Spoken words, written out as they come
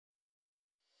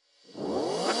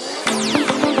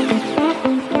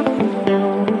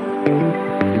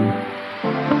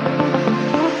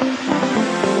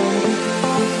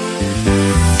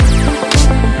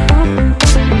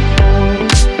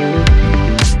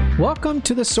Welcome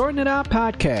to the Sortin It Out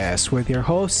podcast with your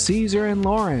hosts Caesar and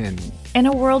Lauren. In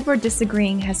a world where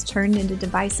disagreeing has turned into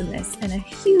divisiveness in a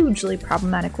hugely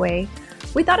problematic way,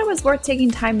 we thought it was worth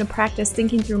taking time to practice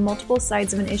thinking through multiple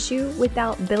sides of an issue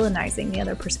without villainizing the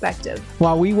other perspective.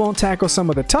 While we won't tackle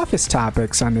some of the toughest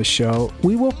topics on this show,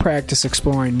 we will practice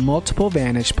exploring multiple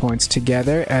vantage points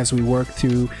together as we work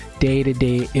through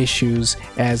day-to-day issues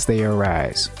as they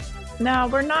arise. Now,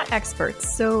 we're not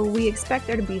experts, so we expect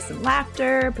there to be some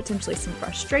laughter, potentially some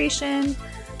frustration,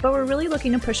 but we're really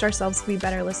looking to push ourselves to be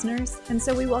better listeners, and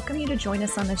so we welcome you to join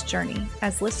us on this journey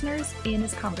as listeners and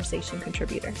as conversation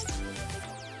contributors.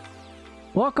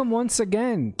 Welcome once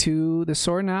again to the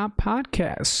Sortin Out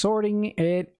podcast, Sorting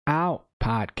It Out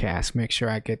podcast. Make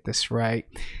sure I get this right.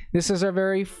 This is our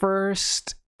very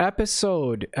first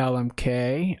episode,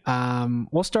 LMK.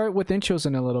 We'll start with intros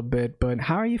in a little bit, but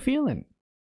how are you feeling?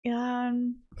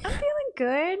 I'm feeling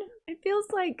good. It feels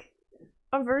like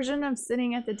a version of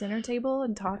sitting at the dinner table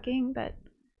and talking, but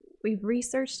we've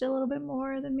researched a little bit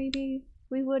more than maybe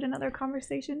we would in other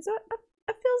conversations. So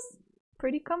it feels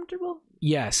pretty comfortable.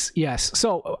 Yes.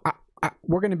 So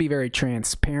we're going to be very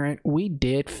transparent. We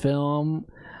did film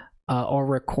or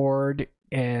record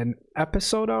an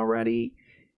episode already.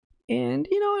 And,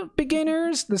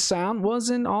 beginners, the sound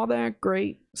wasn't all that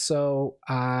great. So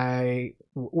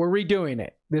we're redoing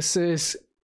it. This is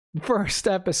first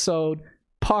episode,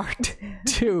 part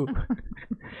 2.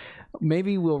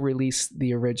 Maybe we'll release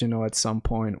the original at some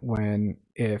point when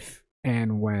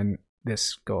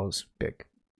this goes big.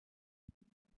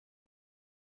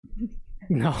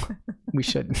 No, we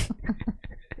shouldn't.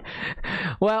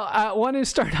 Well, I want to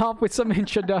start off with some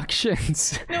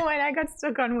introductions. No, wait, I got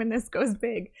stuck on when this goes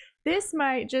big. This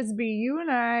might just be you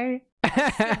and I,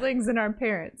 siblings and our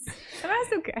parents. And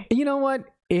that's okay. You know what?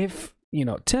 If,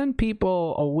 10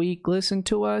 people a week listen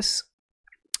to us,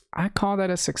 I call that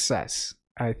a success.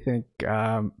 I think,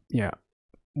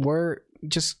 we're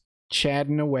just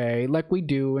chatting away like we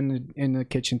do in the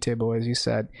kitchen table, as you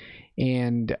said.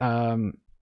 And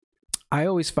I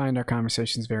always find our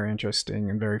conversations very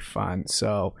interesting and very fun.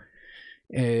 So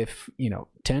if,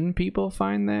 10 people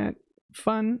find that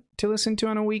fun to listen to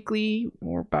on a weekly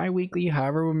or bi-weekly,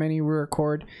 however many we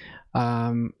record,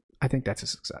 I think that's a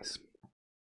success.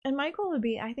 And my goal would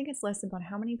be, I think it's less about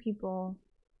how many people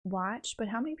watch, but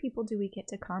how many people do we get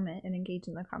to comment and engage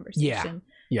in the conversation?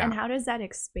 Yeah. And how does that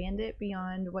expand it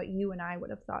beyond what you and I would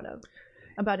have thought of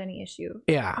about any issue?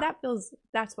 Yeah.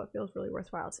 That's what feels really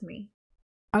worthwhile to me.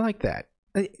 I like that.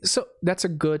 So that's a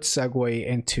good segue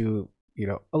into,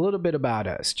 a little bit about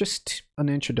us. Just an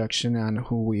introduction on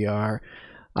who we are.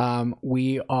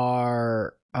 We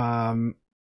are,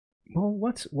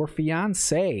 we're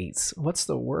fiancés. What's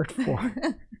the word for?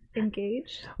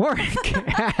 Engaged. We're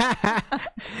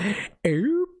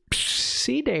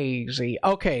Oopsie daisy.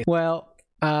 Okay. Well,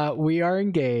 we are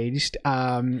engaged.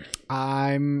 My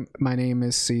name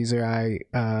is Caesar. I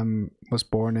was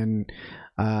born in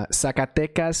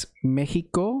Zacatecas,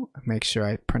 Mexico. Make sure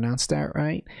I pronounced that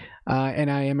right. And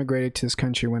I immigrated to this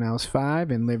country when I was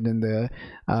 5 and lived in the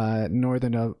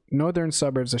northern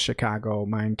suburbs of Chicago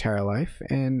my entire life.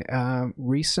 And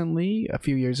recently, a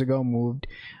few years ago, moved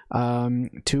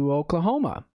to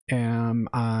Oklahoma. And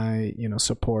I,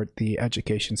 support the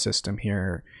education system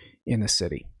here in the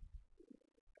city.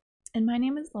 And my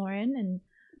name is Lauren, and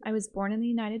I was born in the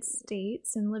United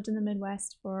States and lived in the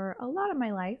Midwest for a lot of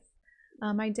my life.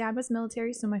 My dad was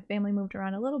military, so my family moved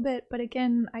around a little bit. But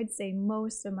again, I'd say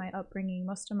most of my upbringing,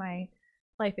 most of my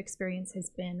life experience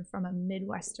has been from a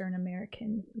Midwestern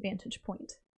American vantage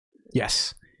point.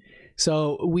 Yes.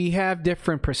 So we have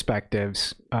different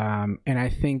perspectives. And I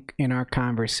think in our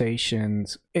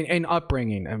conversations and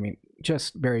upbringing,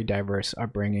 just very diverse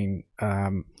upbringing.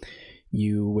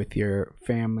 You with your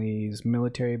family's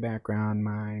military background,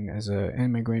 mine as an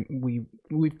immigrant,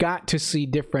 we've got to see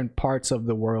different parts of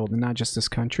the world and not just this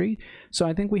country. So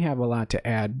I think we have a lot to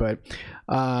add. But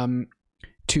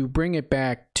to bring it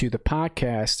back to the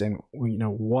podcast and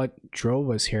what drove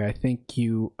us here, I think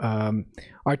you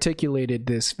articulated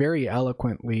this very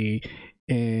eloquently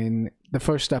in the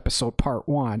first episode, part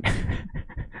 1.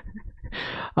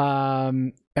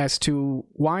 As to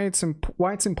why it's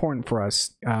important for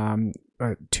us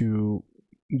to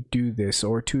do this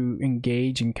or to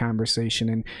engage in conversation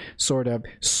and sort of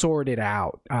sort it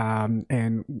out.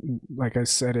 And like I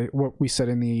said, what we said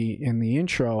in the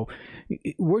intro,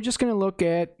 we're just going to look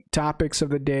at topics of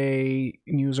the day,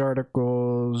 news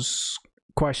articles,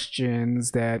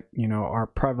 questions that are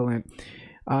prevalent.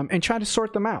 And try to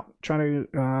sort them out,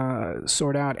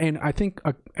 sort out. And I think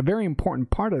a very important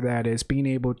part of that is being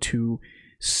able to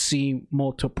see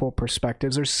multiple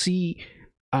perspectives or see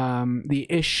the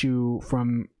issue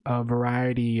from a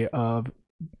variety of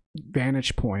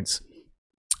vantage points.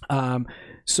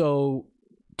 So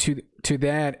to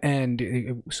that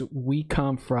end, so we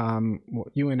come from,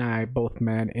 you and I both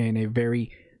met in a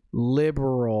very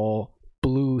liberal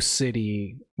blue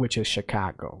city, which is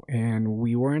Chicago, and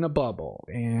we were in a bubble.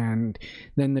 And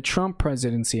then the Trump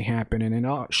presidency happened, and it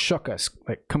all shook us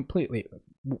like completely.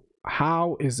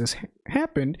 How is this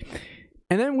happened?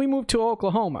 And then we moved to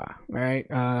Oklahoma, right?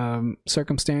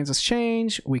 Circumstances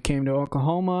changed. We came to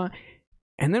Oklahoma,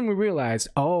 and then we realized,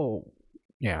 oh,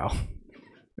 you know,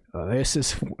 this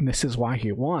is why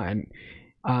he won,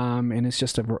 and it's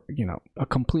just a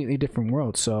completely different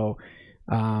world. So,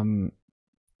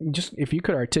 just if you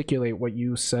could articulate what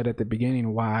you said at the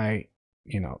beginning, why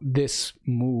this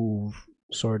move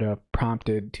sort of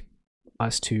prompted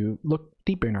us to look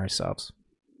deeper in ourselves.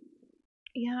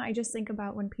 Yeah, I just think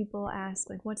about when people ask,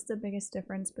 like, what's the biggest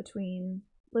difference between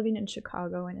living in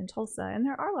Chicago and in Tulsa? And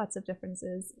there are lots of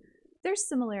differences. There's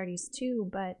similarities too,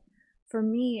 but for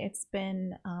me, it's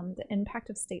been the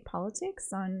impact of state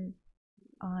politics on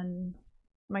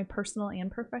my personal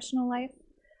and professional life.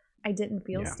 I didn't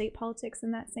feel state politics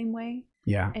in that same way.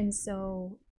 Yeah. And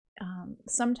so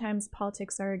sometimes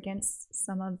politics are against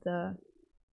some of the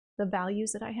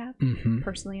values that I have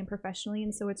personally and professionally.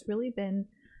 And so it's really been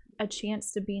a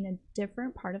chance to be in a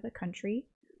different part of the country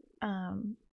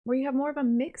where you have more of a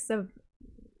mix of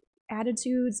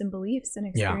attitudes and beliefs and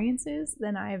experiences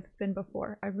than I've been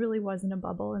before. I really was in a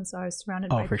bubble, and so I was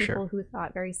surrounded by people who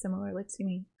thought very similarly to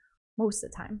me most of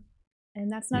the time.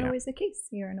 And that's not always the case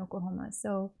here in Oklahoma.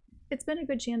 So it's been a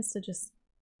good chance to just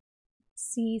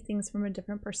see things from a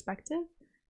different perspective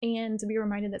and to be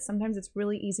reminded that sometimes it's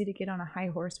really easy to get on a high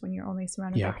horse when you're only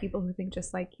surrounded by people who think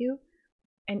just like you.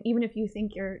 And even if you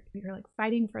think you're like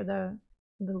fighting for the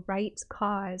right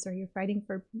cause, or you're fighting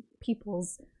for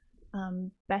people's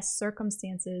best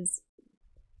circumstances,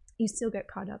 you still get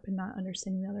caught up in not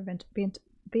understanding the other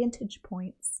vantage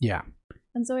points. Yeah.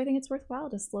 And so I think it's worthwhile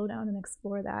to slow down and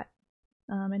explore that,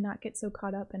 and not get so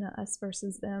caught up in a us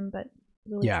versus them, but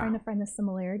really trying to find the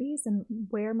similarities and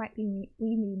where might we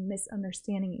be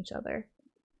misunderstanding each other.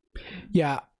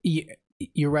 Yeah.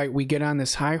 You're right. We get on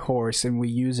this high horse and we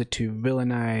use it to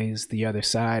villainize the other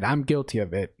side. I'm guilty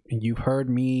of it. And you've heard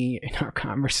me in our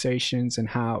conversations and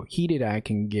how heated I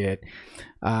can get.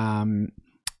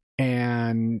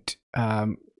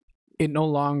 It no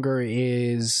longer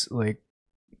is like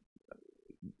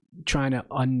trying to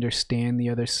understand the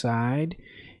other side.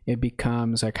 It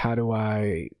becomes like, how do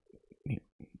I,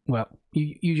 well,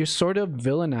 you just sort of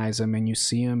villainize them and you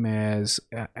see them as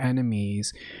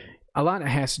enemies. A lot of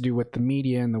it has to do with the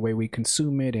media and the way we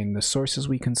consume it and the sources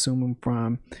we consume them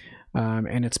from.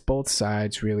 And it's both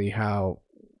sides really, how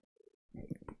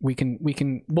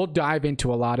we'll dive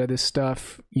into a lot of this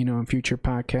stuff, in future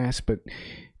podcasts, but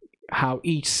how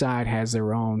each side has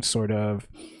their own sort of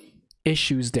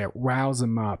issues that rouse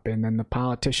them up. And then the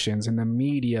politicians and the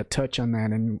media touch on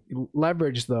that and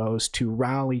leverage those to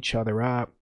rile each other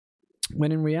up.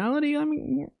 When in reality, I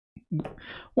mean,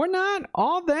 we're not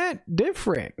all that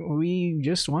different. We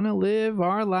just want to live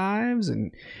our lives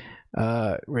and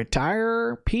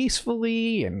retire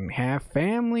peacefully and have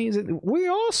families. We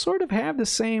all sort of have the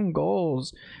same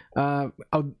goals.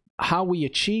 How we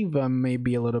achieve them may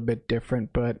be a little bit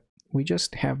different, but we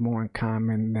just have more in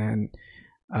common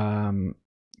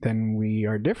than we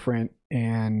are different.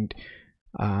 And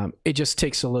it just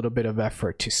takes a little bit of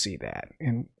effort to see that.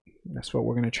 And that's what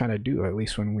we're going to try to do, at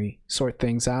least when we sort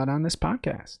things out on this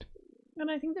podcast. And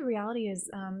I think the reality is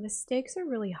the stakes are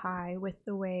really high with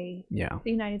the way the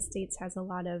United States has a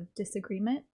lot of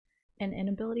disagreement and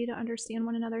inability to understand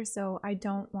one another. So I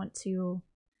don't want to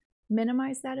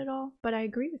minimize that at all. But I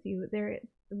agree with you.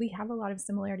 We have a lot of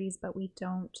similarities, but we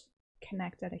don't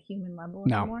connect at a human level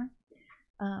anymore.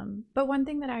 But one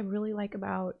thing that I really like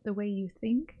about the way you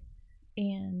think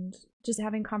and just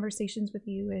having conversations with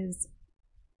you is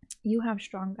you have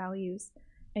strong values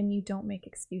and you don't make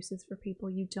excuses for people.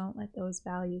 You don't let those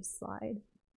values slide.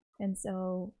 And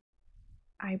so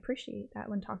I appreciate that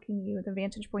when talking to you. The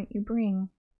vantage point you bring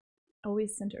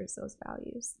always centers those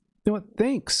values.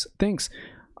 Thanks.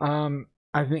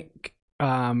 I think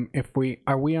are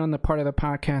we on the part of the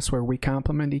podcast where we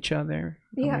compliment each other?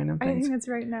 Yeah, I think that's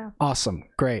right now. Awesome.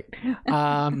 Great.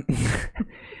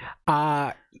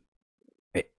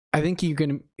 I think you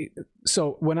can.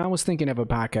 So when I was thinking of a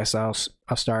podcast,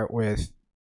 I'll start with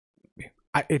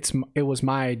it was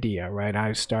my idea, right?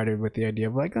 I started with the idea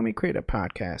of like, let me create a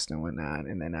podcast and whatnot,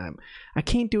 and then I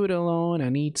can't do it alone. I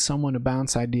need someone to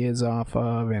bounce ideas off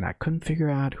of, and I couldn't figure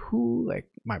out who, like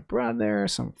my brother,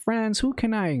 some friends, who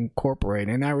can I incorporate?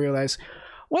 And I realized,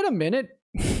 wait a minute,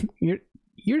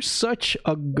 you're such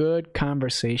a good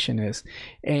conversationist,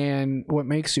 and what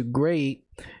makes you great,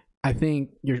 I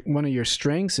think, one of your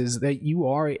strengths is that you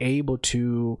are able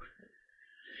to,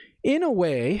 in a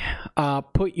way,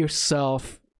 put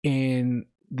yourself in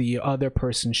the other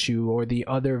person's shoe or the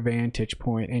other vantage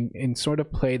point, and sort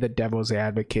of play the devil's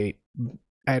advocate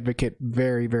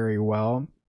very, very well.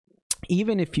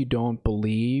 Even if you don't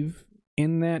believe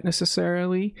in that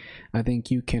necessarily, I think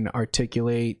you can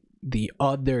articulate the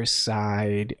other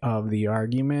side of the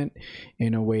argument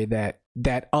in a way that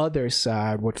that other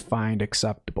side would find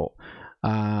acceptable,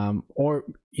 or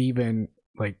even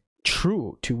like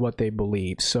true to what they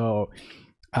believe. So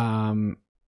I'm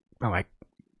like,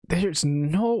 there's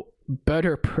no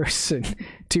better person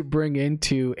to bring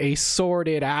into a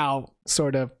sorted out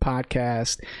sort of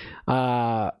podcast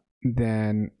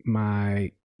than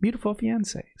my beautiful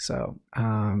fiance. So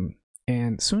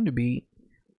and soon to be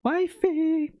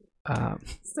wifey.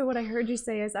 So what I heard you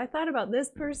say is, I thought about this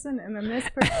person and then this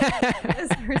person and this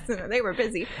person, and they were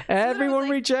busy. Everyone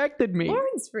like, rejected me.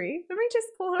 Lauren's free. Let me just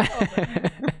pull her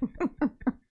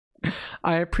over.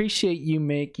 I appreciate you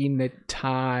making the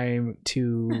time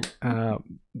to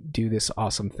do this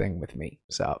awesome thing with me.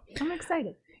 So I'm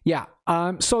excited. Yeah.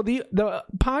 So the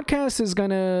podcast is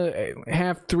gonna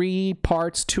have 3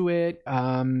 parts to it.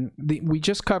 We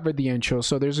just covered the intro,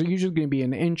 so there's usually gonna be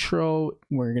an intro.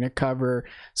 We're gonna cover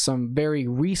some very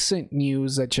recent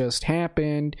news that just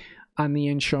happened on the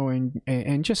intro,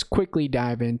 and just quickly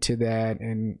dive into that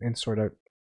and sort of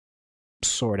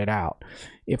sort it out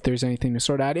if there's anything to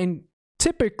sort out. And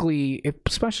typically,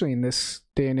 especially in this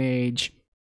day and age,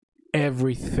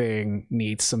 everything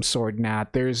needs some sorting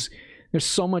out. There's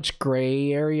so much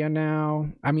gray area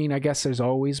now. I mean, I guess there's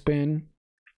always been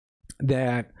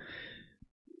that.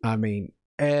 I mean,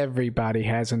 everybody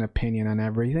has an opinion on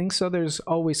everything, so there's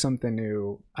always something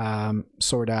to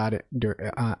sort out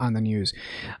on the news.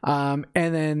 And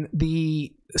then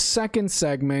the second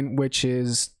segment, which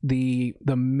is the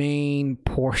main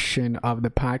portion of the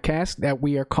podcast that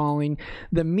we are calling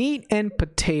the meat and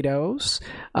potatoes.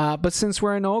 But since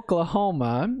we're in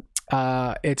Oklahoma,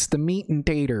 it's the meat and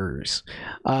taters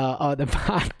of the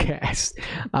podcast,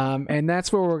 and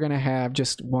that's where we're gonna have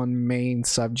just one main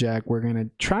subject. We're gonna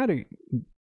try to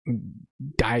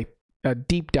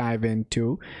deep dive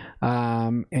into,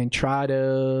 and try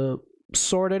to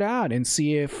sort it out and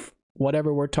see if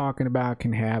whatever we're talking about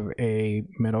can have a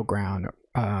middle ground,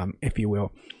 if you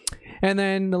will. And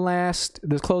then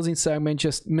the closing segment,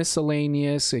 just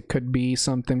miscellaneous. It could be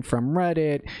something from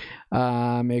Reddit.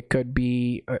 It could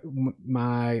be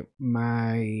my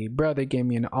brother gave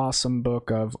me an awesome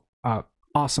book of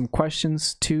awesome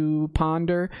questions to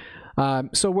ponder.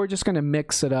 So we're just going to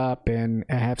mix it up and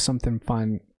have something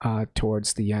fun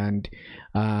towards the end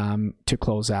to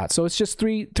close out. So it's just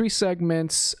three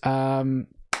segments, and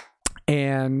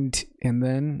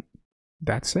then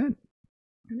that's it.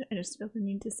 I just feel the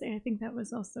need to say, I think that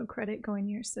was also credit going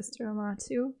to your sister-in-law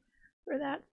too for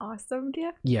that awesome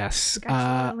gift. Yes.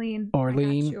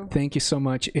 Orlean, thank you so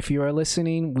much. If you are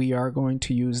listening, we are going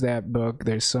to use that book.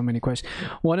 There's so many questions.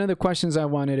 One of the questions I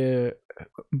wanted to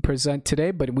present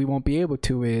today, but we won't be able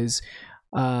to, is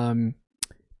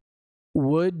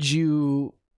would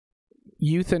you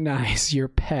euthanize your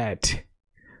pet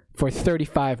for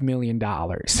 $35 million?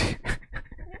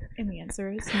 And the answer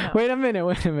is no. Wait a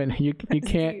minute. You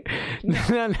can't.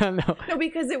 No. No,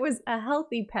 because it was a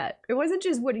healthy pet. It wasn't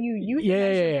just would you euthanize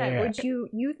your pet. Yeah. Would you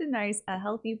euthanize a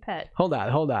healthy pet? Hold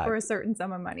on. For a certain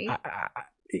sum of money.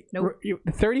 Nope.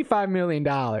 $35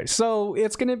 million. So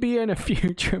it's going to be in a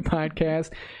future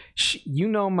podcast. You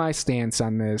know my stance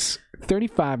on this.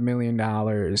 $35 million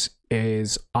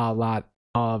is a lot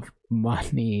of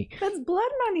money. That's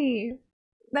blood money.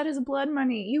 That is blood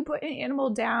money. You put an animal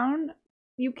down.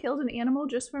 You killed an animal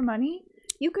just for money.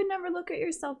 You could never look at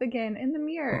yourself again in the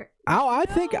mirror. Oh, I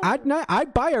think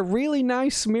I'd buy a really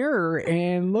nice mirror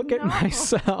and look at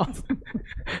myself.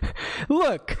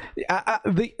 Look,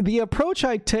 the approach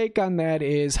I take on that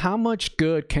is, how much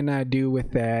good can I do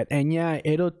with that? And yeah,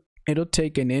 it'll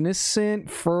take an innocent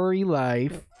furry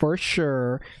life for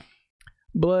sure.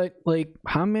 But like,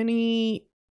 how many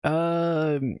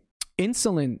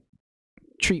insulin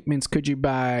treatments could you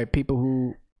buy people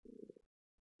who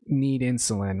need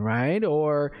insulin, right?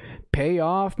 Or pay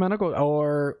off medical,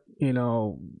 or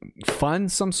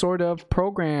fund some sort of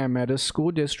program at a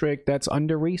school district that's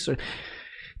under research.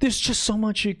 there's just so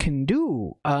much you can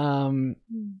do. And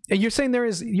you're saying there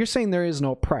is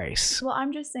no price. Well,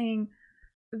 I'm just saying,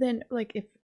 then like if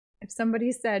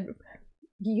somebody said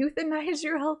euthanize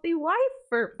your healthy wife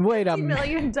for $50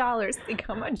 million, think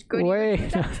how much good. Where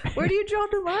do you draw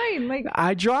the line? Like,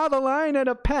 I draw the line at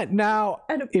a pet. Now,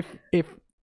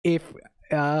 if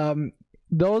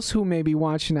those who may be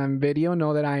watching on video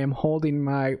know that I am holding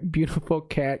my beautiful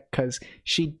cat because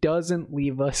she doesn't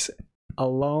leave us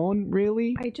alone,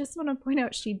 really. I just want to point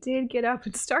out she did get up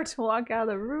and start to walk out of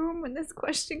the room when this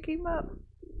question came up.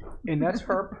 And that's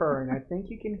her purring. I think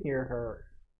you can hear her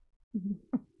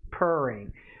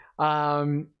purring.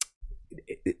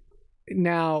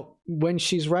 Now, when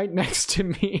she's right next to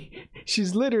me,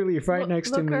 she's literally right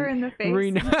next to me. Look her in the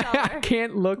face. I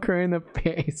can't look her in the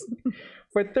face.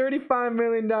 For $35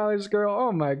 million, girl.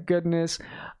 Oh my goodness.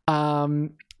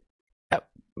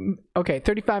 Okay,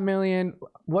 35 million.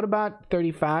 What about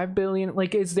 35 billion?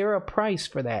 Like, is there a price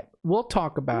for that? We'll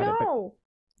talk about it. No.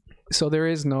 So there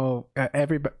is no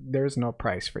there's no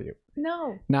price for you.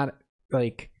 No. Not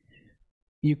like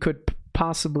you could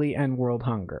possibly end world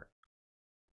hunger.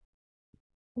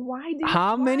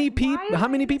 How many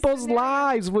people's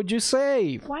lives would you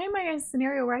save? Why am I in a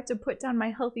scenario where I have to put down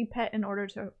my healthy pet in order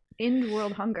to end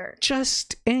world hunger?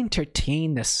 Just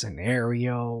entertain the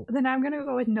scenario. Then I'm gonna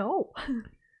go with no.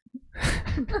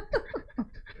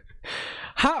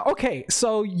 Okay,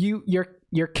 so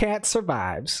your cat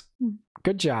survives.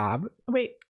 Good job.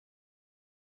 Wait.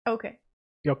 Okay.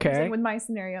 Okay. With my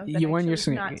scenario. You won your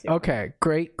scenario. Okay,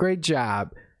 great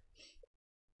job.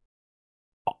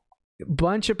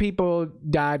 Bunch of people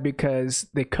died because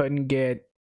they couldn't get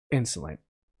insulin.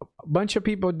 A bunch of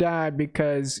people died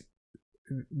because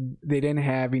they didn't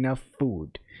have enough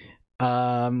food.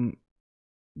 Bunch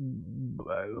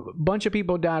of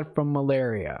people died from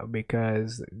malaria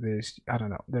because there's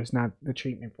not the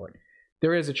treatment for it.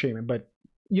 There is a treatment, but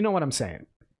you know what I'm saying.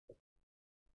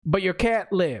 But your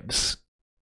cat lives.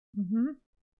 Mm-hmm.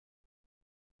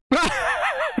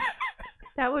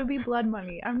 That would be blood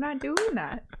money. I'm not doing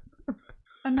that.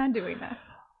 I'm not doing that.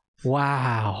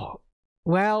 Wow.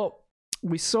 Well,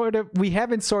 we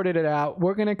haven't sorted it out.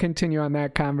 We're going to continue on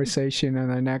that conversation in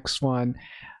the next one.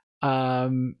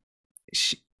 I'm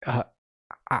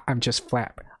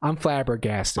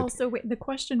flabbergasted. Also, wait, the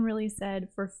question really said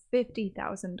for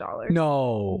 $50,000.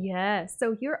 No. Yes.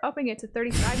 So you're upping it to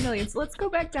 $35 million. So let's go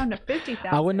back down to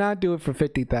 $50,000. I would not do it for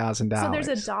 $50,000. So there's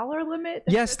a dollar limit?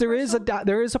 Yes, there is a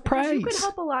price. You could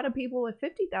help a lot of people with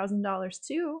 $50,000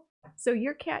 too. So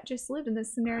your cat just lived in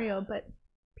this scenario, but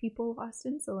people lost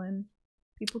insulin.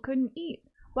 People couldn't eat.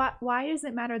 Why does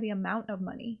it matter the amount of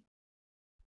money?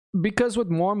 Because with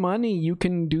more money, you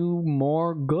can do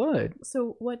more good.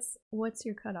 So what's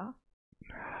your cutoff?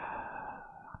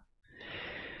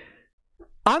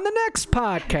 On the next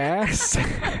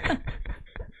podcast,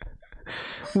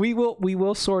 we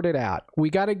will sort it out.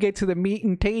 We got to get to the meat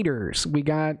and taters. We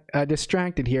got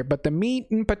distracted here, but the meat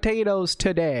and potatoes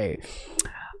today.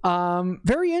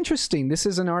 Very interesting. This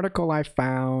is an article I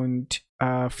found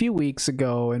a few weeks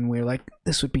ago, and we're like,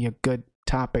 this would be a good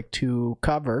topic to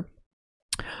cover.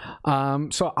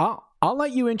 So I'll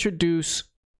let you introduce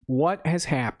what has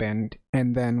happened,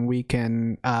 and then we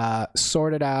can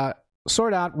sort out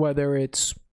whether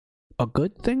it's a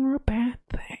good thing or a bad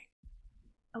thing.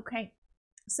 Okay.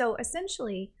 So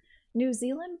essentially, New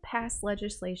Zealand passed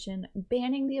legislation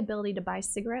banning the ability to buy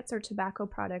cigarettes or tobacco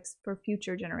products for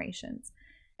future generations.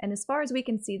 And as far as we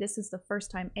can see, this is the first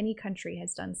time any country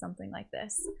has done something like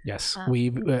this. Yes,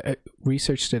 we've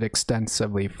researched it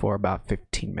extensively for about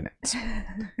 15 minutes.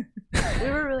 We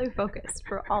were really focused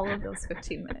for all of those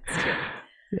 15 minutes, too.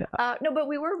 Yeah. No, but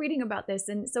we were reading about this.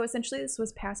 And so essentially this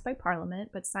was passed by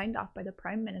Parliament, but signed off by the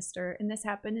Prime Minister. And this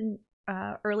happened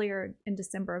earlier in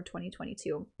December of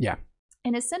 2022. Yeah.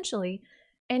 And essentially,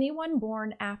 anyone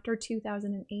born after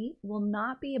 2008 will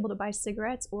not be able to buy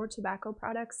cigarettes or tobacco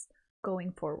products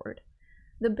going forward.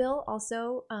 The bill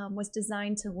also was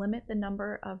designed to limit the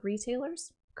number of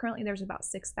retailers. Currently there's about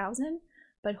 6,000,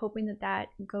 but hoping that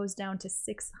goes down to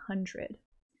 600.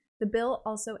 The bill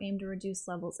also aimed to reduce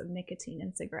levels of nicotine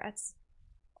in cigarettes.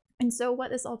 And so what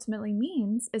this ultimately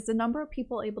means is the number of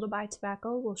people able to buy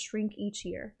tobacco will shrink each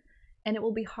year, and it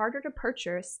will be harder to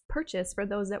purchase for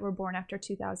those that were born after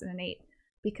 2008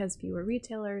 because fewer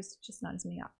retailers, just not as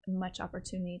much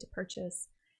opportunity to purchase.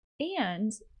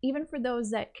 And even for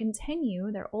those that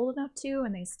continue, they're old enough to,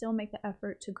 and they still make the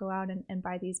effort to go out and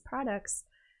buy these products,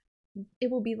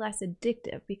 it will be less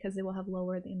addictive because it will have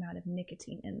lowered the amount of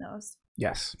nicotine in those.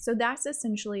 Yes. So that's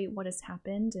essentially what has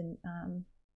happened. And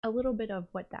a little bit of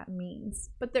what that means,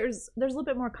 but there's a little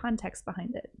bit more context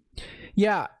behind it.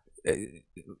 Yeah.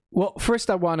 Well, first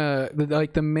I want to,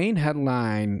 like, the main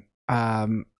headline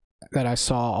that I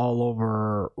saw all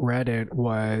over Reddit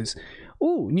was,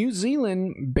 "Ooh, New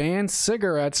Zealand bans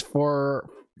cigarettes for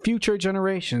future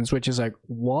generations," which is like,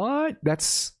 what?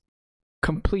 That's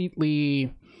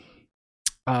completely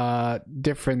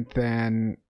different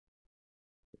than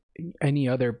any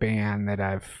other ban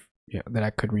that that I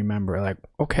could remember. Like,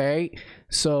 okay,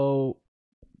 so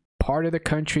part of the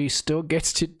country still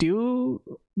gets to do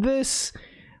this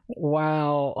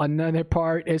while another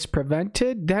part is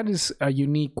prevented. That is a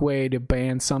unique way to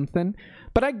ban something,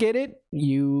 but I get it.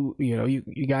 You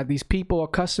got these people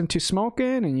accustomed to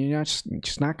smoking, and you're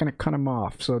just not going to cut them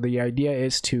off. So the idea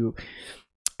is to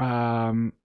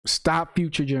stop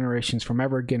future generations from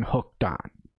ever getting hooked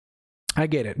on. I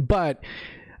get it, but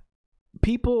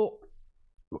people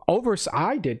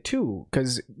I did too,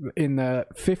 because in the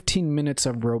 15 minutes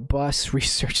of robust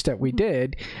research that we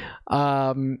did,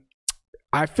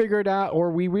 I figured out,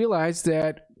 or we realized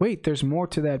that, wait, there's more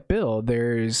to that bill.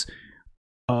 There's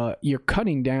you're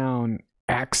cutting down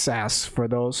access for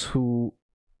those who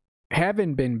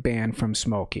haven't been banned from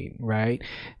smoking, right?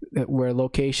 Where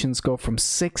locations go from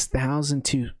 6,000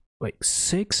 to like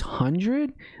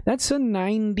 600. That's a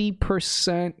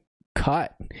 90%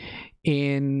 cut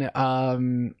in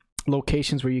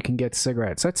locations where you can get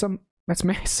cigarettes. That's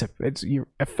massive. You're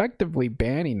effectively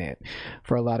banning it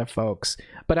for a lot of folks.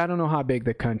 But I don't know how big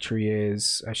the country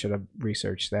is. I should have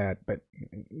researched that. But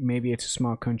maybe it's a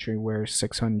small country where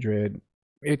 600.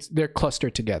 They're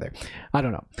clustered together. I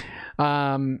don't know.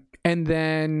 And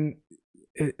then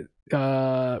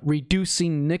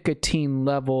reducing nicotine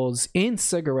levels in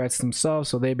cigarettes themselves,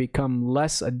 so they become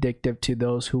less addictive to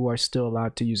those who are still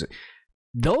allowed to use it.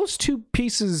 Those two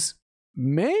pieces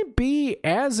may be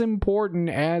as important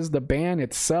as the ban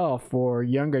itself for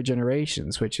younger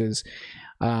generations, which was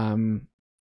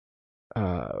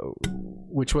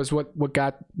what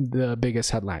got the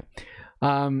biggest headline.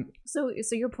 So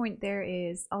your point there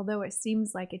is, although it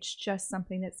seems like it's just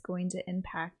something that's going to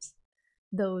impact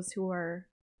those who are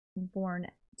born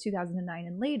 2009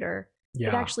 and later,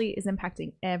 it actually is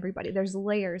impacting everybody. There's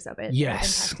layers of it.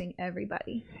 Yes, impacting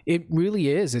everybody. It really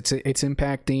is. It's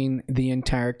impacting the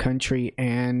entire country,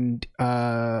 and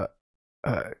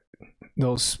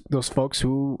those folks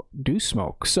who do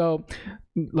smoke. So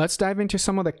let's dive into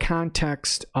some of the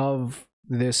context of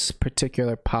this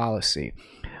particular policy.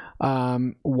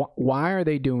 Why are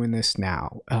they doing this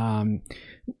now?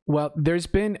 Well, there's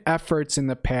been efforts in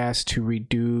the past to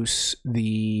reduce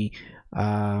the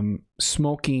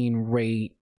smoking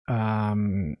rate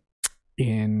in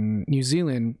New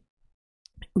Zealand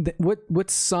with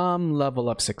some level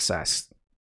of success.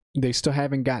 They still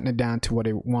haven't gotten it down to what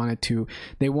they wanted to.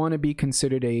 They want to be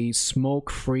considered a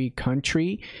smoke-free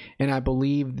country, and I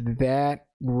believe that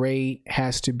rate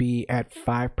has to be at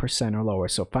 5% or lower.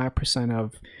 So 5%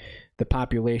 of the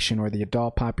population, or the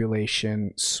adult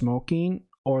population, smoking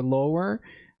or lower,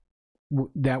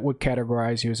 that would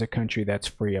categorize you as a country that's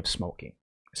free of smoking,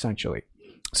 essentially.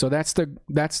 So that's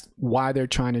why they're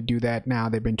trying to do that now.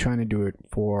 They've been trying to do it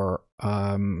for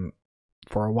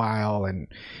a while, and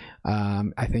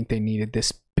I think they needed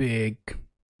this big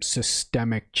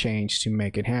systemic change to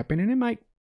make it happen, and it might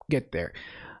get there.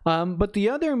 But the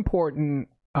other important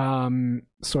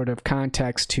sort of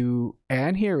context to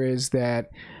add here is that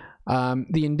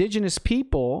the indigenous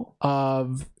people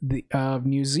of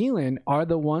New Zealand are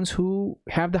the ones who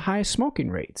have the highest smoking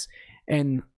rates,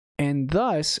 and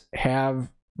thus have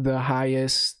the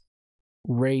highest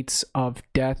rates of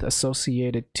death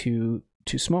associated to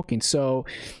smoking. So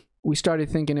we started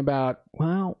thinking about,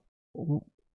 well,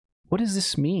 what does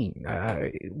this mean?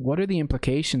 What are the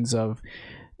implications of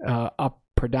a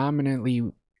predominantly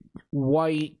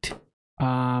white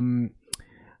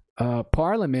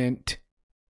parliament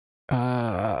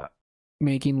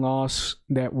making laws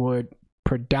that would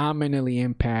predominantly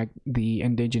impact the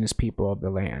indigenous people of the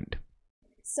land?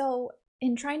 So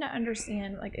in trying to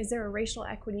understand, like, is there a racial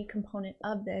equity component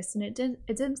of this? And it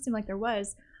didn't seem like there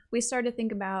was. We started to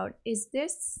think about, is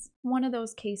this one of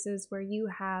those cases where you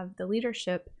have the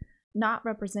leadership not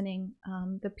representing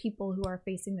the people who are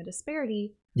facing the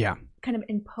disparity, kind of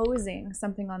imposing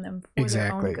something on them for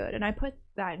their own good? And I put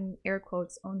that in air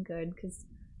quotes, own good, because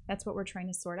that's what we're trying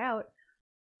to sort out.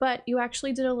 But you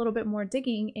actually did a little bit more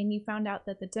digging, and you found out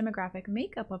that the demographic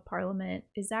makeup of Parliament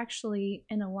is actually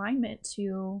in alignment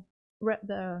to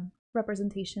the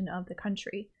representation of the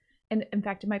country. And in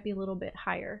fact, it might be a little bit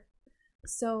higher.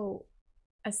 So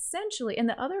essentially, and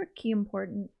the other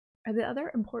important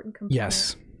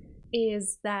component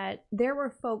is that there were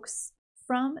folks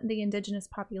from the indigenous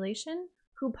population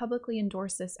who publicly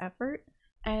endorsed this effort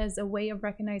as a way of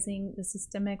recognizing the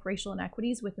systemic racial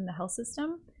inequities within the health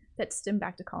system that stem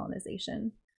back to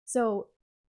colonization. So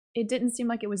it didn't seem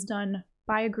like it was done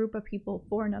by a group of people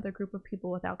for another group of people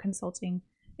without consulting.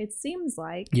 It seems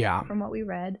like, from what we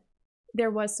read, there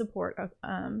was support of,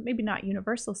 maybe not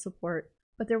universal support,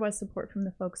 but there was support from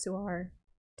the folks who are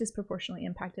disproportionately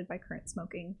impacted by current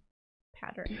smoking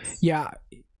patterns. Yeah.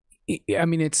 I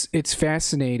mean, it's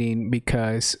fascinating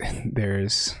because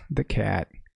there's the cat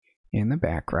in the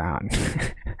background.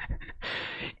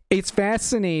 It's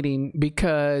fascinating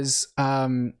because,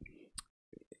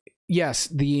 yes,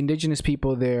 the indigenous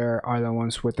people there are the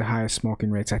ones with the highest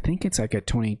smoking rates. I think it's like at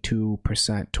 22%,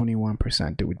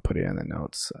 21%. Did we put it in the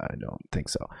notes? I don't think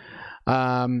so.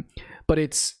 But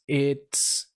it's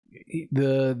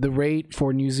the rate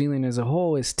for New Zealand as a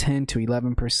whole is 10 to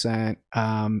 11%.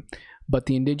 But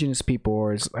the indigenous people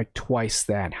is like twice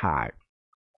that high.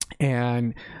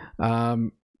 And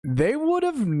they would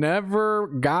have never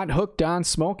got hooked on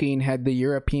smoking had the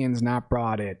Europeans not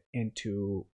brought it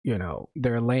into,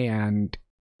 their land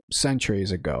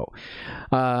centuries ago.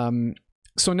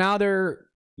 So now they're,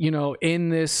 in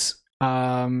this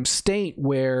state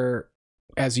where,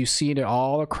 as you see it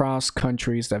all across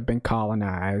countries that have been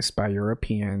colonized by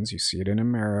Europeans, you see it in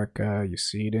America, you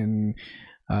see it in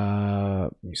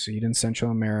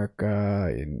Central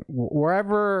America, in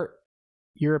wherever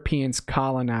Europeans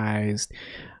colonized,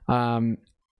 the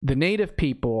native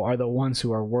people are the ones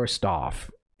who are worst off.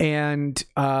 And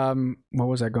where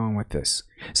was I going with this?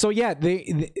 So yeah,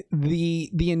 the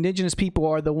indigenous people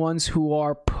are the ones who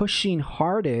are pushing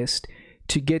hardest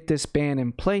to get this ban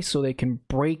in place so they can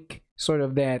break sort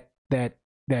of that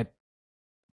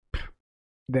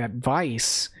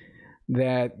vice,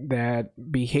 that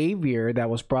behavior that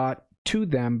was brought to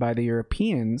them by the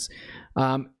Europeans,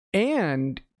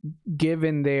 and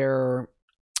given their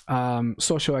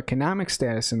socioeconomic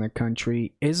status in the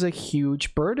country is a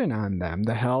huge burden on them.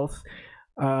 The health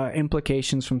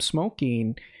implications from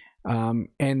smoking,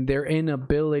 and their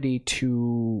inability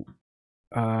to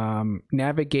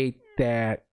navigate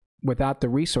that without the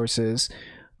resources,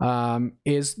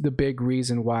 is the big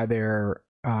reason why they're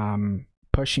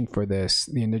pushing for this,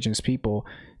 the indigenous people,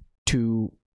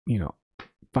 to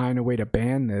find a way to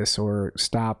ban this or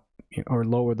stop or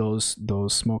lower those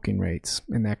smoking rates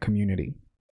in that community.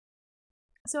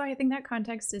 So I think that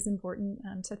context is important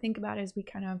to think about as we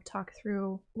kind of talk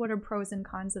through what are pros and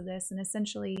cons of this. And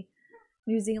essentially,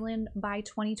 New Zealand by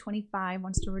 2025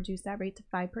 wants to reduce that rate to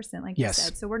 5%, like you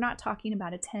said. So we're not talking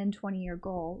about a 10, 20-year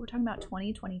goal. We're talking about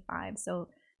 2025. So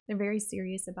they're very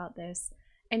serious about this.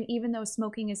 And even though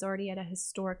smoking is already at a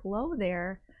historic low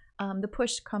there, the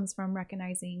push comes from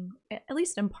recognizing, at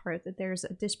least in part, that there's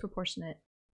a disproportionate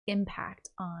impact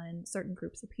on certain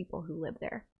groups of people who live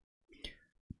there.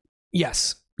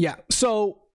 Yes. Yeah.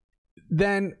 So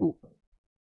then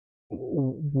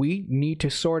we need to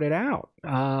sort it out.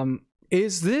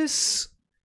 Is this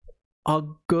a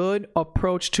good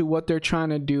approach to what they're trying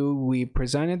to do? We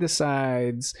presented the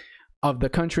sides of the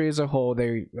country as a whole.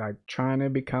 They are trying to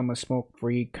become a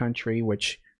smoke-free country,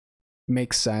 which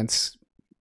makes sense.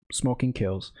 Smoking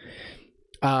kills.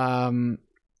 The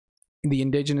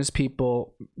indigenous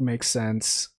people makes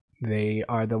sense. They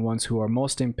are the ones who are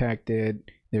most impacted.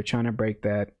 They're trying to break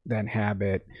that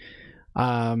habit.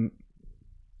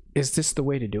 Is this the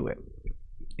way to do it?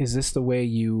 Is this the way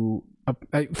you...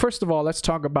 first of all, let's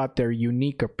talk about their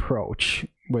unique approach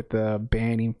with the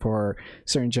banning for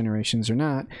certain generations or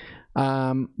not.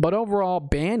 But overall,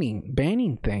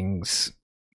 banning things,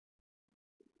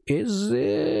 is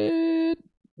it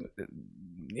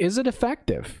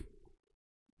effective?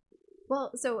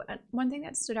 Well, so one thing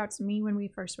that stood out to me when we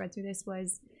first read through this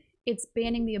was it's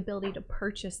banning the ability to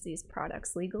purchase these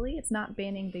products legally. It's not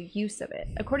banning the use of it,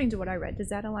 according to what I read. Does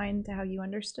that align to how you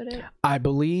understood it? I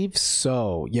believe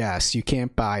so. Yes, you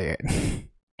can't buy it.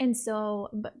 And so,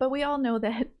 but we all know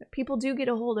that people do get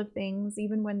a hold of things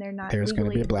even when they're not. There's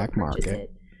going to be a black market.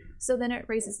 It. So then it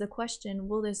raises the question: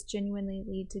 will this genuinely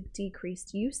lead to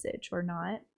decreased usage or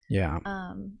not? Yeah.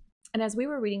 And as we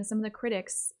were reading, some of the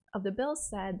critics of the bill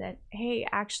said that, hey,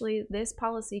 actually, this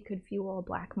policy could fuel a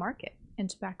black market in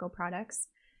tobacco products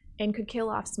and could kill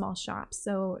off small shops.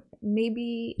 So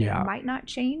maybe it might not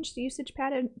change the usage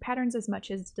patterns as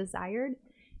much as desired.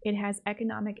 It has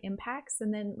economic impacts.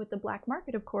 And then with the black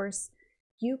market, of course,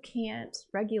 you can't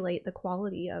regulate the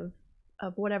quality of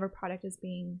whatever product is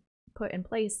being put in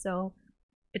place. So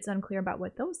it's unclear about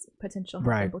what those potential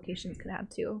health implications could have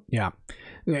too. Yeah.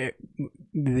 The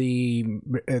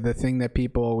thing that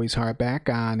people always harp back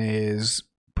on is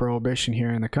prohibition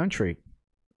here in the country.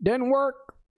 Didn't work.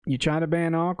 You try to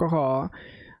ban alcohol,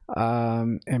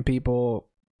 and people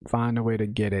find a way to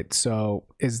get it. So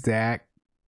is that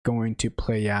going to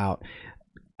play out?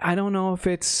 I don't know if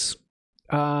it's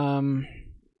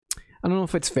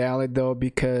valid though,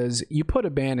 because you put a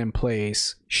ban in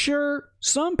place. Sure,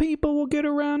 some people will get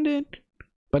around it,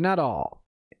 but not all.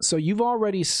 So you've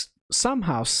already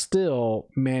somehow still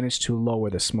managed to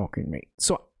lower the smoking rate.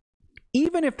 So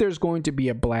even if there's going to be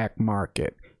a black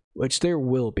market, which there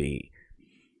will be,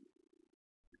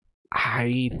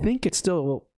 I think it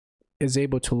still is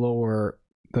able to lower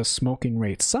the smoking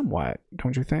rate somewhat,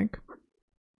 don't you think?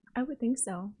 I would think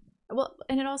so. Well,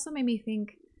 and it also made me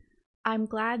think, I'm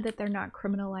glad that they're not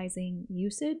criminalizing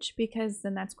usage, because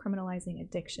then that's criminalizing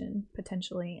addiction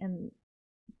potentially, and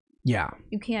yeah,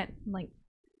 you can't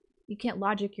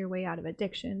logic your way out of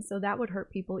addiction, so that would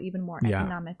hurt people even more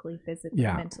economically, physically,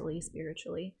 mentally,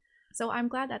 spiritually. So I'm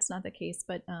glad that's not the case,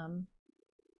 but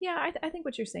I think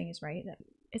what you're saying is right.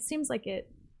 It seems like it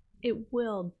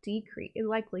will decrease,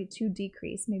 likely to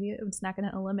decrease. Maybe it's not going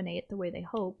to eliminate the way they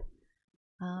hope,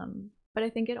 but I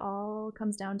think it all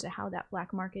comes down to how that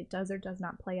black market does or does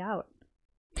not play out.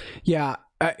 Yeah,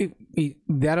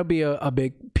 that'll be a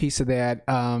big piece of that.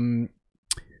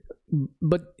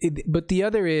 But the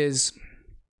other is,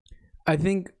 I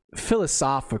think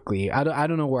philosophically, I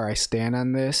don't know where I stand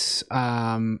on this.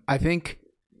 I think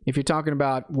if you're talking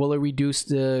about, will it reduce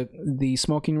the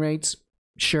smoking rates?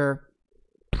 Sure,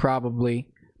 probably.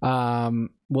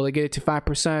 Will it get it to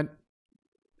 5%?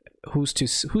 Who's to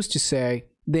say?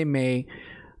 They may.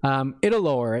 It'll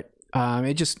lower it.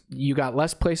 It just, you got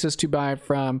less places to buy it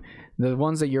from. The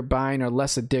ones that you're buying are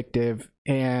less addictive,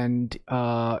 and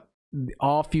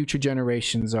all future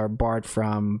generations are barred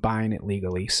from buying it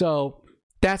legally. So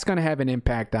that's going to have an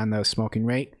impact on the smoking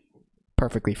rate.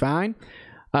 Perfectly fine.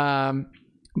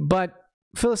 But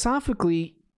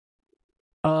philosophically,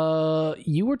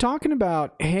 you were talking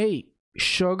about, hey,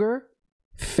 sugar,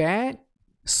 fat,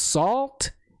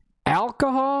 salt,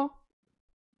 alcohol,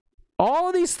 all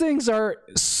of these things are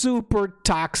super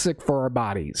toxic for our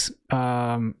bodies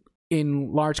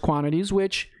in large quantities,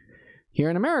 which here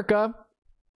in America,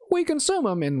 we consume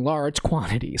them in large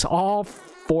quantities, all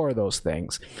four of those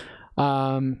things.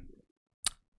 Why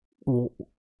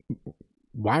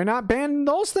not ban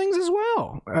those things as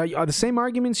well? The same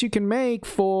arguments you can make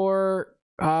for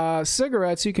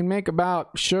cigarettes, you can make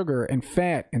about sugar and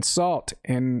fat and salt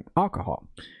and alcohol.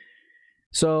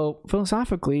 So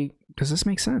philosophically, does this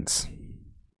make sense?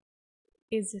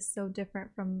 Is this so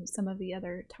different from some of the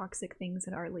other toxic things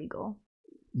that are legal?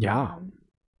 Yeah.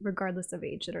 Regardless of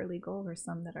age, that are legal, or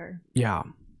some that are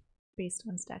based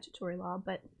on statutory law.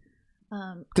 But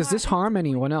does this harm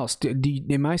anyone else?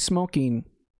 Am I smoking?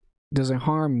 Does it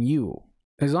harm you?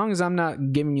 As long as I'm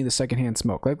not giving you the secondhand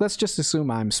smoke. Like, let's just assume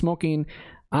I'm smoking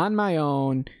on my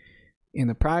own in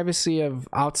the privacy of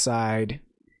outside.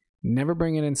 Never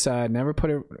bring it inside. Never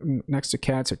put it next to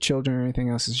cats or children or anything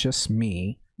else. It's just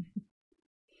me.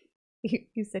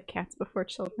 You said cats before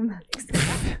children.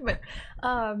 But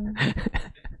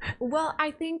well,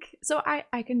 I think so.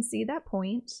 I can see that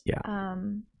point. Yeah.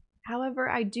 However,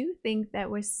 I do think that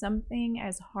with something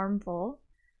as harmful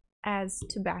as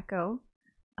tobacco,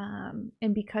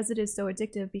 and because it is so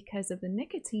addictive because of the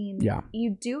nicotine,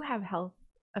 you do have health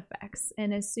effects.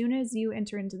 And as soon as you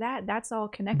enter into that, that's all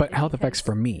connected. But health effects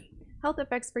for me. Health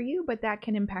effects for you, but that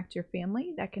can impact your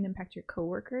family. That can impact your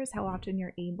coworkers, how often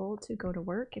you're able to go to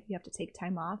work, if you have to take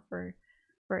time off for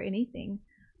anything.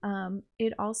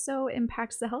 It also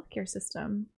impacts the healthcare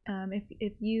system.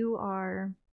 If you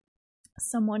are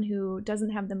someone who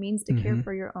doesn't have the means to care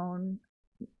for your own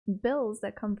bills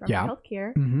that come from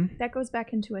healthcare, that goes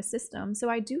back into a system. So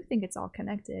I do think it's all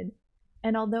connected.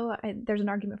 And although there's an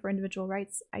argument for individual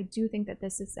rights, I do think that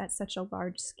this is at such a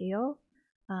large scale.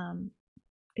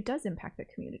 It does impact the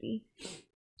community.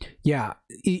 Yeah.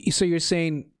 So you're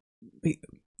saying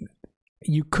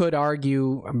you could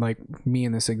argue, like me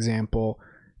in this example,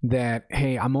 that,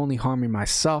 hey, I'm only harming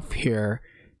myself here.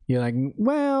 You're like,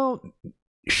 well,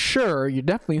 sure, you're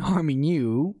definitely harming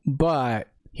you, but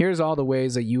here's all the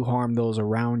ways that you harm those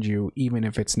around you, even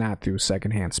if it's not through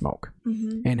secondhand smoke.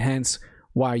 And hence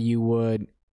why you would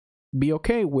be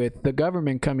okay with the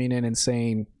government coming in and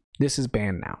saying, this is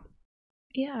banned now.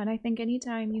 Yeah, and I think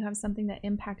anytime you have something that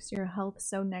impacts your health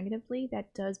so negatively,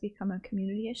 that does become a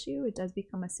community issue. It does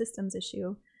become a systems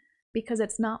issue, because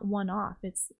it's not one-off.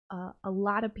 It's a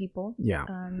lot of people. Yeah.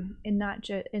 And not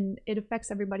just, and it affects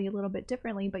everybody a little bit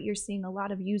differently. But you're seeing a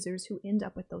lot of users who end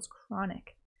up with those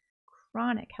chronic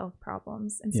health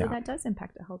problems, and so that does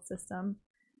impact the health system.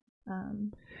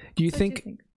 Do you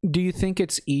think do you think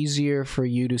it's easier for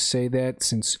you to say that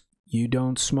since you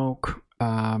don't smoke?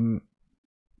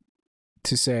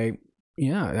 To say,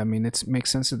 yeah, I mean, it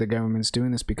makes sense that the government's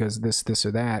doing this because this,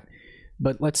 or that.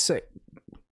 But let's say,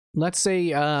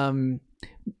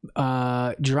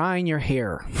 drying your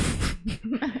hair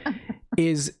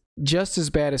is just as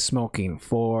bad as smoking.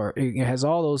 It has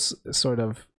all those sort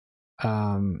of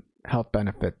health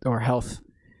benefit or health,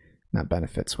 not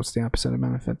benefits. What's the opposite of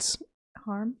benefits?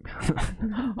 Harm.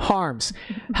 Harms.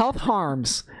 Health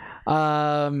harms.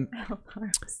 Health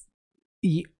harms.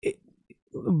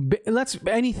 Let's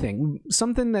anything,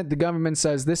 something that the government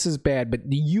says this is bad, but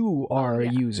you are a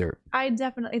user.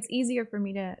 It's easier for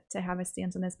me to have a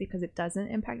stance on this because it doesn't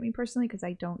impact me personally because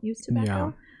I don't use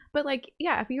tobacco. But like,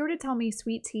 if you were to tell me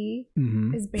sweet tea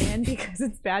is banned because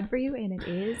it's bad for you, and it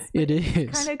is.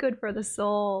 It's kind of good for the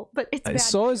soul, but it's bad.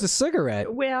 So is a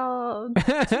cigarette. Well,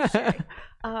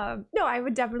 no, I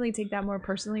would definitely take that more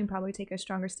personally and probably take a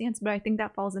stronger stance, but I think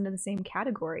that falls into the same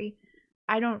category.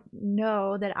 I don't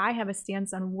know that I have a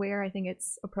stance on where I think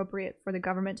it's appropriate for the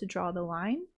government to draw the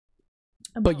line.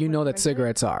 But you know that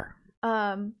cigarettes are.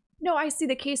 No, I see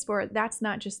the case for it. That's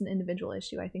not just an individual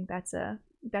issue. I think that's a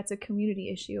community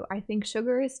issue. I think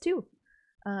sugar is too.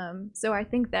 So I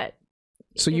think that.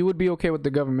 So you would be okay with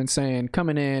the government saying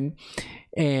coming in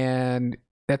and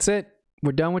that's it.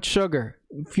 We're done with sugar.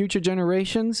 Future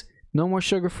generations, no more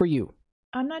sugar for you.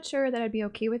 I'm not sure that I'd be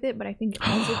okay with it, but I think it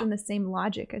falls within the same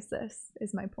logic as this,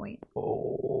 is my point.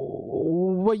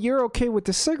 Oh, well, you're okay with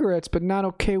the cigarettes, but not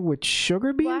okay with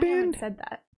sugar being banned? I haven't said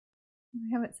that. I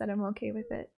haven't said I'm okay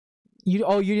with it. You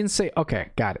didn't say,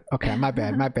 okay, got it. Okay, my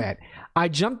bad. I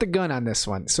jumped the gun on this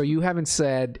one. So you haven't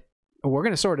said, we're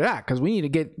going to sort it out because we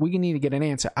need to get an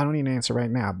answer. I don't need an answer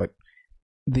right now, but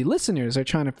the listeners are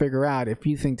trying to figure out if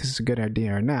you think this is a good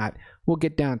idea or not. We'll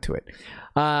get down to it.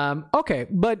 Okay,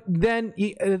 but then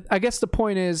I guess the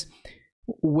point is,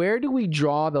 where do we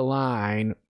draw the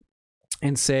line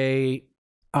and say,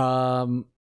 this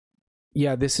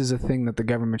is a thing that the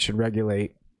government should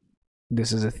regulate.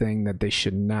 This is a thing that they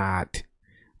should not.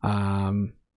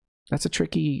 That's a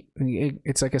tricky,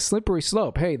 it's like a slippery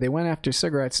slope. Hey, they went after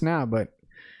cigarettes now, but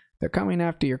they're coming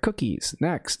after your cookies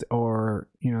next, or,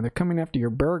 they're coming after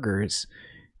your burgers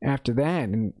after that.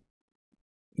 And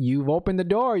you've opened the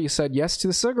door. You said yes to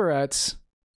the cigarettes,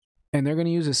 and they're going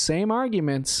to use the same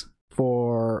arguments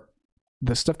for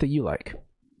the stuff that you like.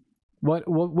 What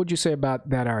would you say about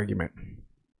that argument?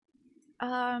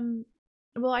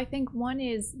 Well, I think one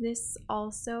is this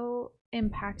also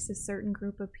impacts a certain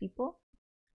group of people.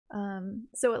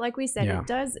 So like we said,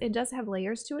 it does have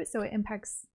layers to it. So it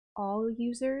impacts all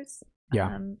users.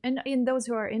 And those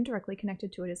who are indirectly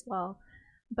connected to it as well.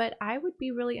 But I would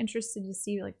be really interested to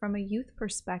see, like, from a youth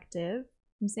perspective,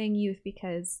 I'm saying youth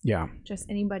because just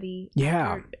anybody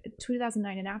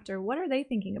 2009 and after, what are they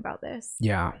thinking about this?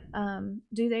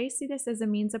 Do they see this as a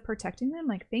means of protecting them?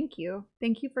 Like, thank you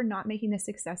for not making this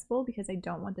successful because I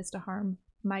don't want this to harm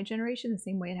my generation the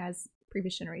same way it has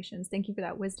previous generations. Thank you for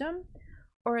that wisdom.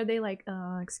 Or are they like,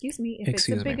 excuse me, if it's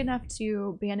big enough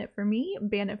to ban it for me,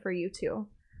 ban it for you too.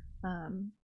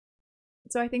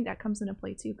 So I think that comes into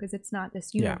play too, because it's not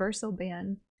this universal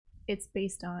ban. It's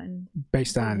based on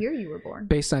what year you were born.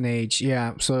 Based on age,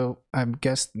 So I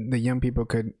guess the young people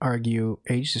could argue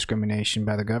age discrimination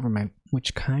by the government,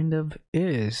 which kind of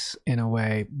is in a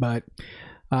way, but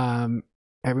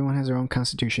everyone has their own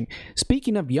constitution.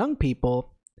 Speaking of young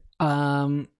people,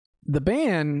 the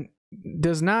ban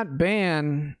does not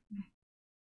ban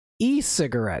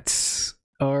e-cigarettes,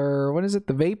 or what is it,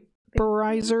 the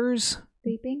vaporizers?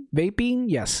 Vaping,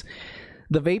 yes.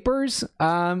 The vapors,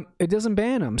 it doesn't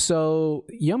ban them. So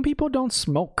young people don't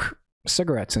smoke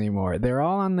cigarettes anymore. They're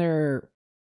all on their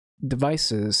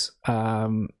devices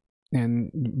and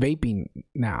vaping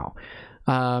now.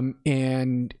 I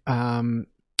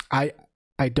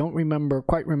don't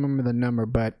quite remember the number,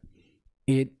 but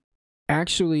it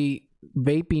actually,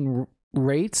 vaping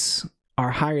rates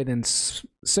are higher than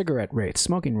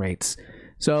smoking rates.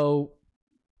 So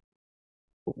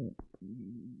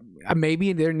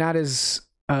maybe they're not as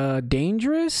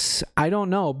dangerous. I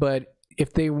don't know, but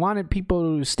if they wanted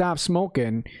people to stop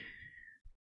smoking,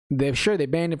 they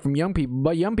banned it from young people.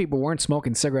 But young people weren't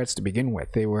smoking cigarettes to begin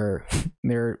with. They're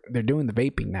doing the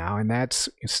vaping now, and that's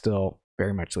still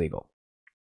very much legal.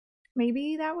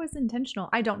 Maybe that was intentional.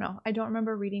 I don't know. I don't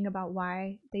remember reading about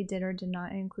why they did or did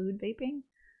not include vaping.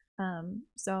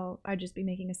 So I'd just be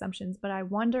making assumptions. But I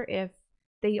wonder if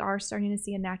they are starting to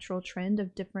see a natural trend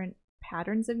of different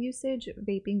patterns of usage,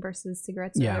 vaping versus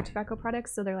cigarettes or other tobacco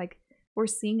products. So they're like, we're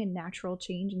seeing a natural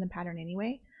change in the pattern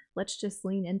anyway. Let's just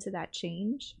lean into that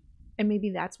change. And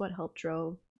maybe that's what helped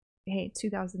drove hey,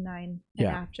 2009 and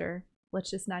after, let's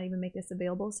just not even make this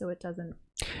available so it doesn't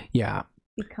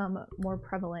become more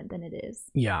prevalent than it is.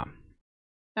 Yeah.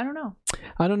 I don't know.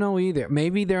 I don't know either.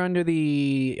 Maybe they're under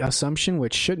the assumption,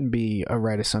 which shouldn't be a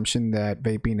right assumption, that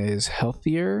vaping is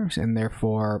healthier, and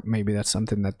therefore maybe that's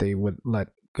something that they would let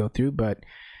go through. But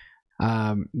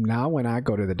now when I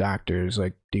go to the doctors,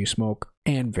 like, do you smoke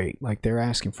and vape? Like, they're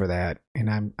asking for that, and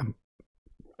I'm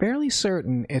fairly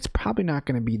certain it's probably not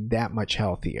going to be that much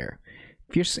healthier.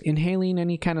 If you're inhaling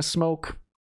any kind of smoke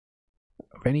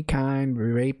of any kind,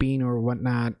 vaping or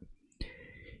whatnot,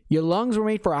 your lungs were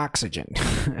made for oxygen.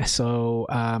 So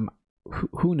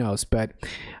who knows? But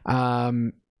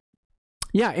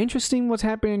yeah, interesting what's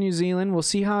happening in New Zealand. We'll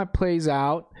see how it plays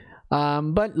out.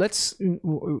 But this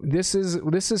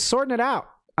is sorting it out.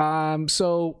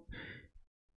 So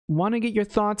want to get your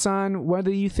thoughts on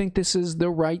whether you think this is the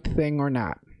right thing or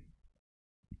not.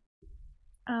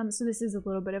 So this is a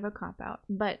little bit of a cop-out,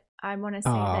 but I want to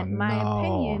say that my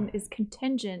opinion is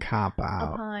contingent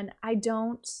upon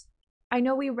I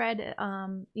know we read,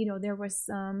 there was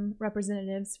some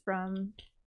representatives from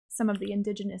some of the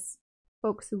indigenous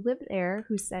folks who lived there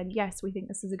who said, yes, we think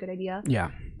this is a good idea.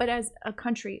 Yeah. But as a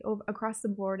country across the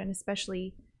board, and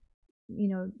especially,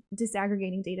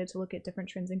 disaggregating data to look at different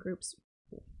trends and groups,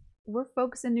 we're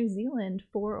folks in New Zealand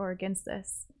for or against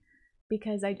this,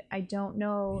 because I don't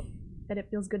know that it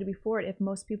feels good to be for it if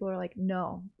most people are like,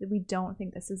 no, we don't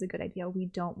think this is a good idea. We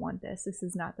don't want this. This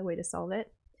is not the way to solve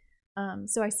it.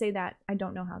 So I say that I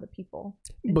don't know how the people.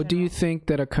 But do you think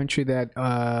that a country that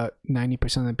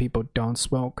 90% of the people don't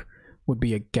smoke would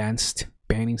be against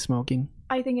banning smoking?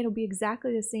 I think it'll be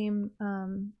exactly the same.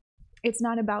 It's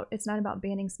not about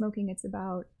banning smoking. It's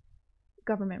about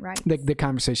government rights. The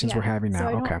conversations we're having now.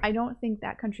 So I don't think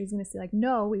that country is going to say like,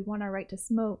 no, we want our right to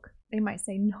smoke. They might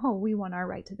say, no, we want our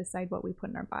right to decide what we put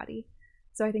in our body.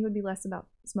 So I think it would be less about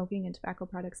smoking and tobacco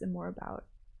products and more about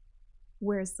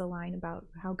where's the line about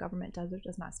how government does or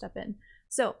does not step in.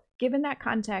 So given that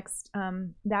context,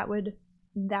 that would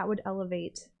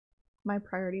elevate my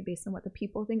priority based on what the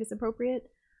people think is appropriate.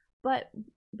 But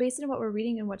based on what we're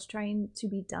reading and what's trying to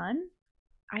be done,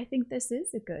 I think this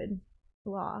is a good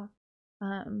law.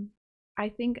 I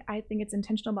think it's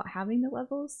intentional about having the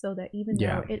levels so that even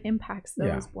though it impacts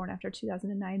those born after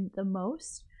 2009 the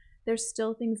most, there's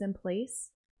still things in place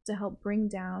to help bring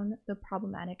down the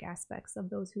problematic aspects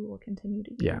of those who will continue to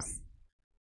use. Yeah.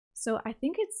 So I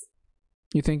think it's.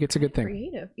 You think it's a good thing?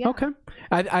 Creative. Yeah. Okay.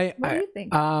 What do you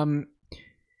think?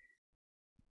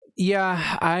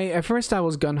 Yeah. At first I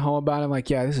was gung ho about it. I'm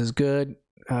like, yeah, this is good.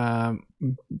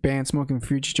 Ban smoking for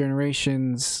future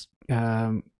generations.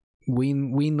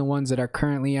 Wean the ones that are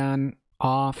currently on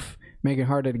off. Make it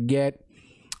harder to get.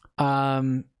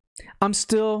 I'm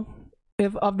still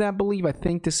of that belief. I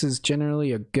think this is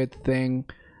generally a good thing.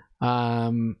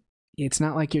 It's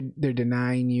not like they're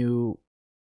denying you.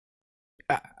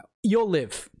 You'll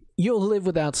live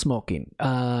without smoking.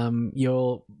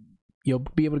 You'll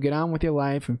be able to get on with your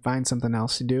life and find something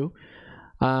else to do.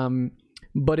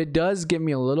 But it does give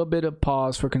me a little bit of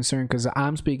pause for concern because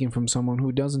I'm speaking from someone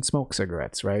who doesn't smoke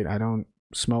cigarettes, right? I don't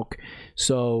smoke,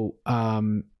 so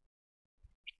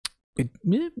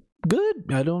good.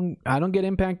 I don't get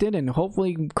impacted, and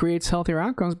hopefully creates healthier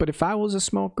outcomes. But if I was a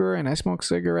smoker and I smoke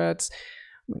cigarettes,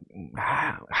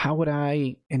 how would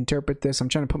I interpret this? I'm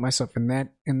trying to put myself in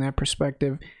that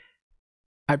perspective.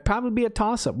 I'd probably be a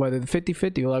toss-up, whether the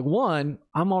 50-50 or like, one,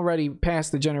 I'm already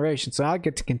past the generation, so I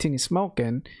get to continue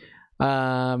smoking.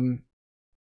 I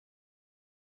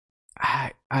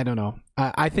don't know.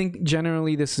 I think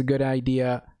generally this is a good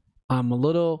idea. I'm a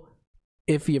little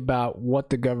iffy about what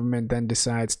the government then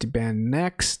decides to ban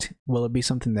next. Will it be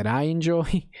something that I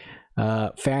enjoy?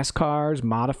 Fast cars,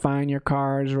 modifying your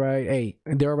cars, right? Hey,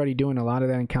 they're already doing a lot of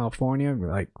that in California.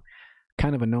 Like,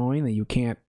 kind of annoying that you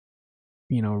can't,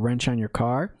 wrench on your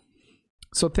car.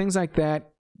 So things like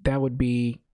that would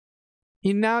be.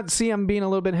 Now, see, I'm being a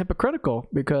little bit hypocritical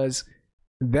because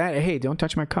hey, don't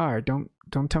touch my car. Don't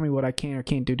tell me what I can or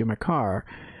can't do to my car.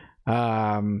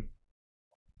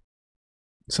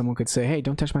 Someone could say, hey,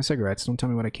 don't touch my cigarettes. Don't tell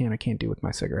me what I can or can't do with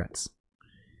my cigarettes.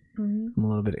 Mm-hmm. I'm a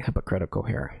little bit hypocritical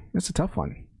here. It's a tough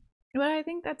one. But I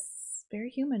think that's very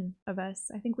human of us.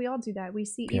 I think we all do that. We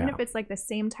see, even if it's like the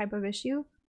same type of issue,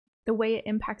 the way it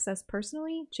impacts us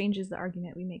personally changes the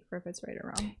argument we make for if it's right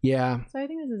or wrong. Yeah. So I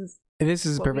think this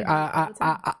is perfect.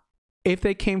 If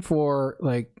they came for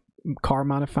like car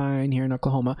modifying here in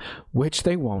Oklahoma, which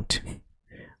they won't,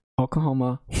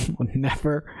 Oklahoma will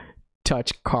never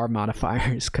touch car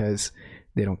modifiers because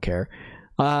they don't care.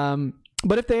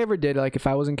 But if they ever did, like if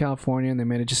I was in California and they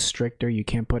made it just stricter, you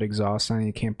can't put exhaust on it,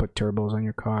 you can't put turbos on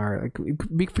your car, like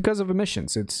because of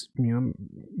emissions, it's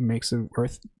makes the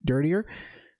earth dirtier.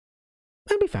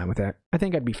 I'd be fine with that. I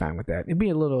think I'd be fine with that. It'd be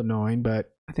a little annoying,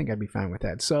 but I think I'd be fine with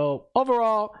that. So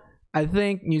overall, I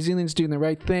think New Zealand's doing the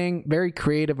right thing. Very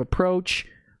creative approach.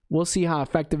 We'll see how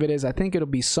effective it is. I think it'll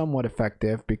be somewhat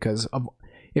effective because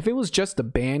if it was just the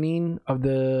banning of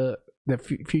the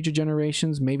future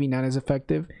generations, maybe not as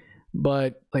effective.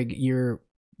 But like you're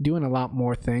doing a lot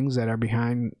more things that are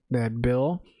behind that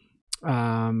bill,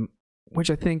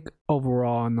 which I think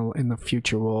overall in the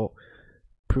future will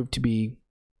prove to be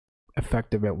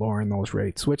effective at lowering those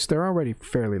rates, which they're already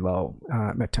fairly low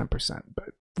at 10%.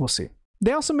 But we'll see.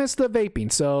 They also missed the vaping,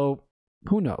 so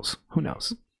who knows? Who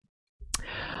knows?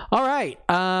 All right.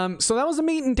 So that was the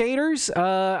meat and taters.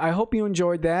 I hope you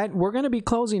enjoyed that. We're going to be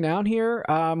closing out here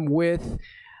with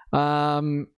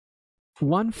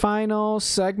one final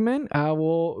segment.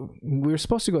 We were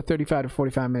supposed to go 35 to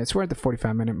 45 minutes. We're at the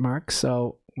 45-minute mark,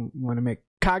 so we want to make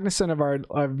cognizant of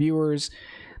our viewers'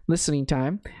 listening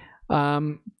time.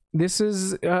 This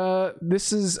is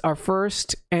our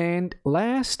first and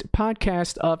last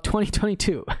podcast of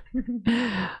 2022.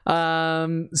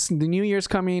 The New Year's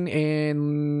coming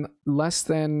in less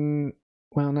than,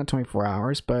 well, not 24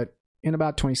 hours, but in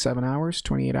about 27 hours,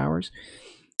 28 hours.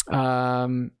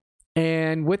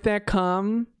 And with that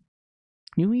come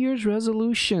New Year's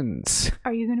resolutions.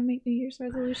 Are you going to make New Year's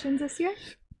resolutions this year?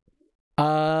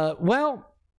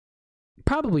 Well,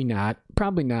 probably not.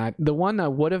 Probably not. The one I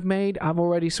would have made, I've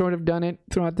already sort of done it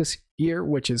throughout this year,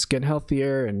 which is get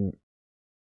healthier and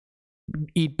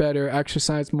eat better,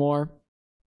 exercise more.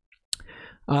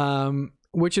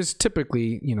 Which is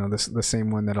typically, the same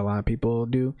one that a lot of people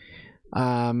do.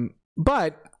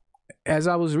 But as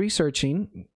I was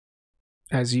researching,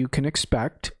 as you can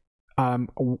expect,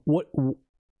 what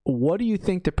do you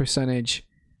think the percentage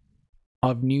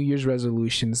of New Year's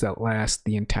resolutions that last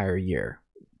the entire year,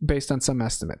 based on some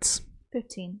estimates?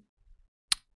 15.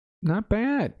 Not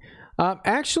bad.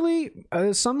 Actually,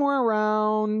 somewhere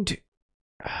around,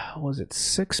 was it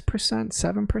 6%,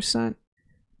 7%?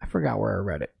 I forgot where I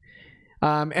read it.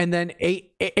 And then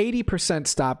 80%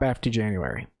 stop after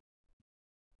January.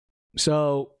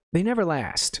 So they never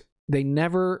last. They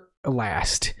never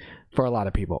last for a lot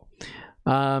of people.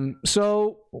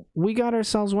 So we got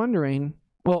ourselves wondering,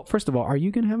 well, first of all, are you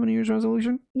going to have a New Year's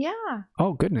resolution? Yeah.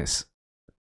 Oh, goodness.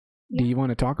 Yeah. Do you want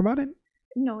to talk about it?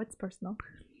 No, it's personal.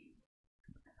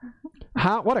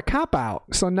 What a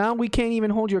cop-out. So now we can't even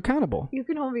hold you accountable. You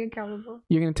can hold me accountable.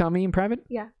 You're going to tell me in private?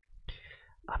 Yeah.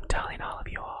 I'm telling all of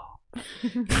you all.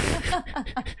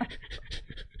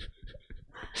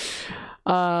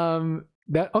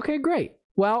 Okay, great.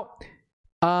 Well,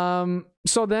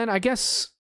 so then I guess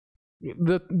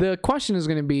the question is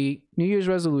going to be New Year's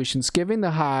resolutions. Given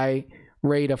the high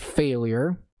rate of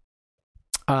failure,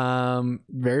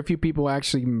 very few people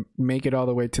actually make it all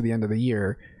the way to the end of the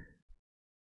year.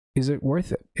 Is it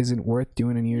worth it? Is it worth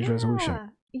doing a New Year's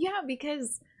resolution? Yeah,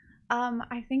 because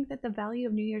I think that the value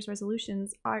of New Year's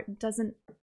resolutions doesn't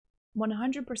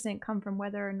 100% come from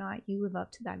whether or not you live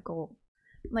up to that goal.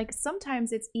 Like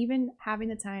sometimes it's even having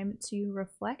the time to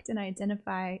reflect and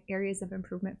identify areas of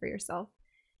improvement for yourself.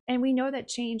 And we know that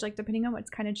change, like depending on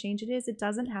what kind of change it is, it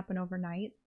doesn't happen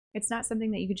overnight. It's not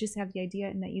something that you could just have the idea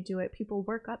and that you do it. People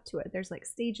work up to it. There's like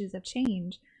stages of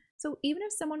change. So even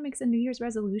if someone makes a New Year's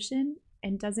resolution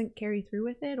and doesn't carry through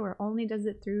with it or only does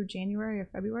it through January or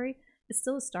February, it's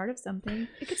still a start of something.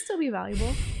 It could still be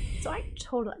valuable. So I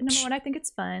totally, number one, I think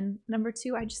it's fun. Number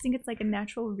two, I just think it's like a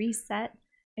natural reset.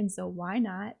 And so why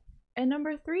not? And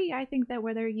number three, I think that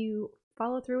whether you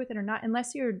follow through with it or not,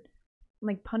 unless you're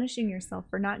like punishing yourself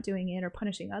for not doing it or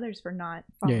punishing others for not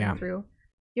following through,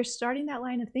 you're starting that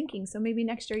line of thinking. So maybe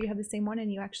next year you have the same one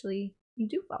and you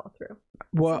do follow through.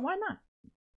 Well, so why not?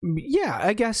 Yeah,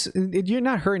 I guess you're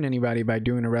not hurting anybody by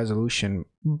doing a resolution,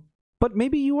 but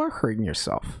maybe you are hurting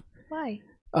yourself. Why?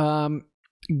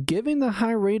 Given the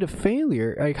high rate of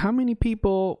failure, like how many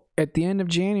people at the end of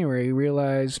January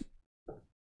realize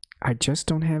I just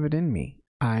don't have it in me.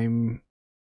 I'm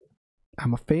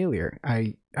a failure.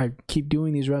 I keep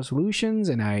doing these resolutions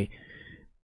and I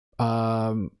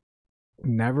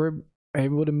never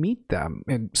able to meet them.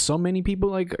 And so many people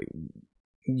like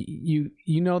the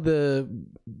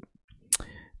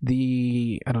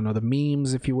I don't know, the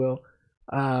memes, if you will,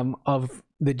 of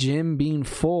the gym being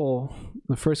full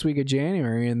the first week of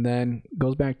January and then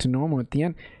goes back to normal at the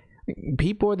end.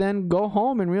 People then go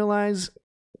home and realize,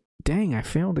 dang, I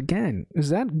failed again. Is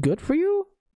that good for you?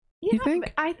 Yeah, you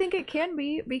think? I think it can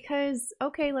be because,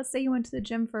 okay, let's say you went to the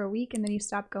gym for a week and then you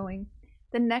stopped going.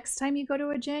 the next time you go to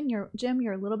a gym,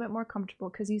 you're a little bit more comfortable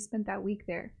because you spent that week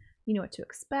there. You know what to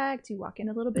expect. You walk in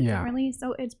a little bit differently.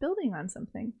 So it's building on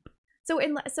something.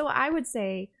 So I would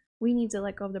say we need to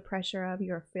let go of the pressure of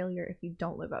you're a failure if you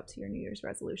don't live up to your New Year's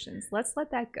resolutions. Let's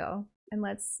let that go and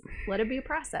let's let it be a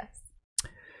process.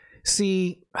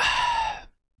 See,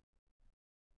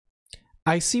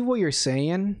 I see what you're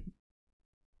saying,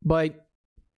 but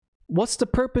what's the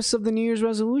purpose of the New Year's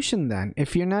resolution then?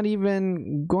 If you're not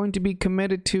even going to be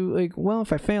committed to, like, well,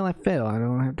 if I fail, I fail. I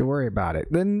don't have to worry about it.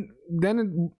 Then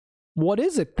what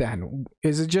is it then?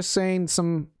 Is it just saying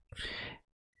some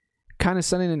kind of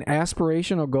setting an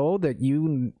aspirational goal that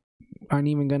you aren't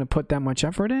even going to put that much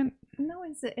effort in? No,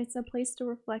 it's a place to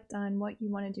reflect on what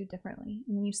you want to do differently.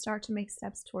 And then you start to make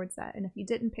steps towards that. And if you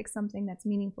didn't pick something that's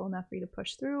meaningful enough for you to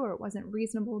push through, or it wasn't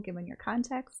reasonable given your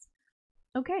context,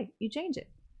 okay, you change it.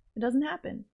 It doesn't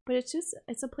happen. But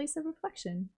it's a place of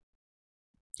reflection.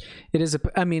 It is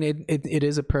it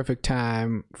is a perfect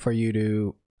time for you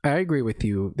to, I agree with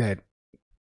you that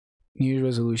New Year's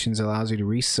resolutions allows you to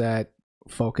reset,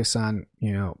 focus on,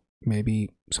 maybe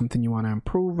something you want to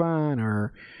improve on,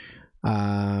 or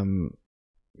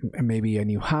maybe a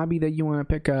new hobby that you want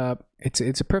to pick up.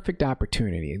 It's a perfect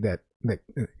opportunity that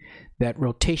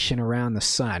rotation around the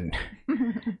sun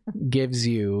gives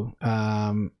you.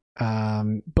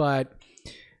 But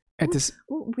at this,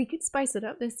 we could spice it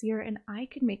up this year, and I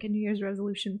could make a New Year's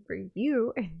resolution for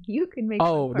you, and you can make.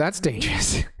 Oh, that's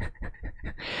dangerous.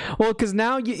 Well, because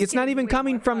now it's not even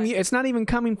coming from you. It's not even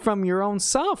coming from your own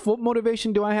self. What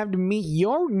motivation do I have to meet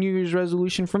your New Year's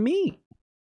resolution for me?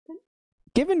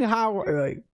 Given how,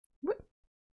 like, what?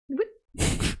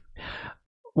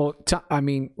 Well,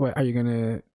 what are you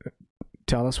gonna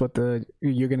tell us?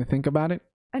 You're gonna think about it?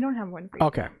 I don't have one for you.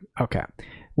 Okay.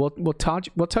 We'll touch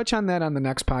on that on the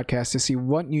next podcast to see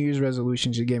what New Year's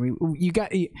resolutions you gave me.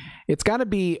 It's got to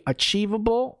be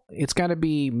achievable. It's got to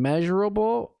be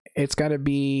measurable. It's got to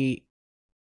be.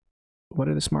 What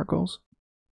are the SMART goals?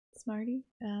 Smarty.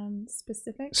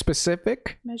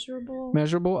 Specific.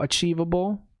 Measurable.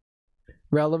 Achievable.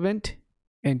 Relevant.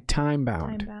 And time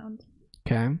bound.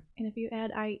 Okay. And if you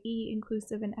add IE,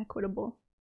 inclusive and equitable.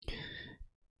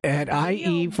 Add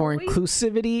IE for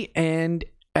inclusivity and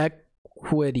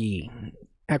equity.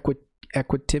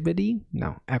 Equitability?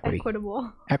 No, equity.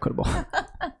 Equitable.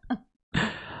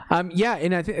 Yeah,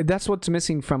 and I think that's what's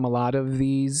missing from a lot of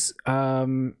these. I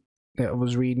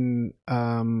was reading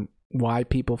why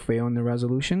people fail in the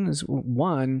resolution is,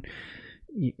 one,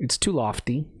 it's too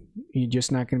lofty. You're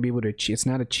just not going to be able to achieve. It's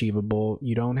not achievable.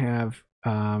 You don't have.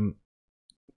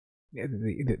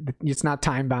 It's not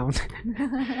time bound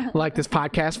like this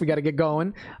podcast. We got to get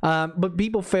going. But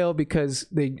people fail because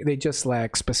they just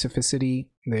lack specificity.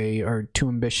 They are too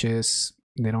ambitious.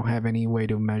 They don't have any way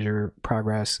to measure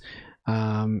progress.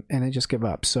 And they just give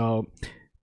up. So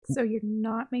you're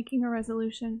not making a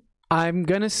resolution? I'm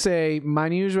going to say my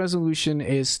New Year's resolution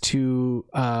is to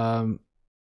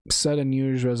set a New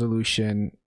Year's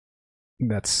resolution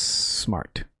that's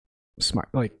smart,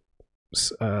 like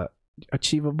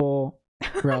achievable,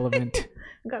 relevant.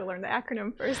 Gotta learn the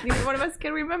acronym first. Neither one of us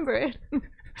can remember it.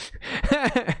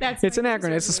 It's an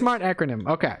acronym. It's a SMART acronym.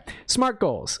 Okay. SMART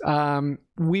goals.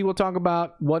 We will talk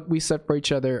about what we set for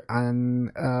each other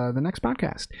on the next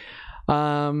podcast.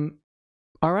 All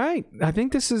right. I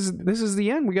think this is the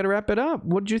end. We got to wrap it up.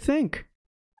 What did you think?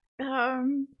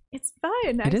 It's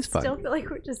fun. It is fun. I still feel like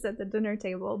we're just at the dinner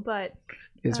table, but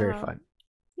it's very fun.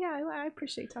 Yeah, I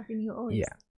appreciate talking to you always.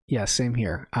 Yeah, same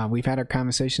here. We've had our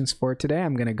conversations for today.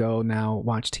 I'm going to go now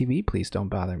watch TV. Please don't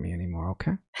bother me anymore,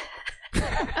 okay?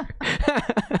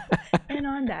 And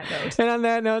on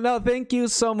that note, no, thank you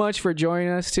so much for joining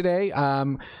us today.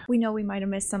 We know we might have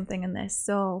missed something in this,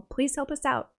 so please help us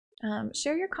out.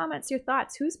 Share your comments, your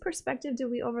thoughts. Whose perspective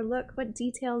did we overlook? What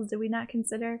details did we not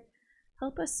consider?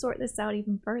 Help us sort this out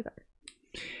even further.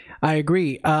 I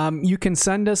agree. You can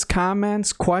send us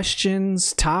comments,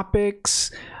 questions, topics,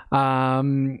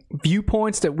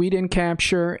 viewpoints that we didn't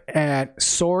capture at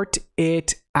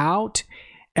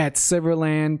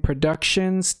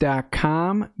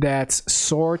sortitout@silverlandproductions.com. That's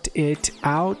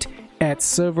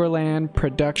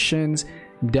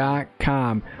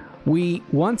sortitout@silverlandproductions.com. We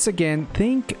once again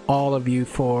thank all of you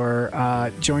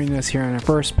for joining us here on our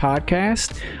first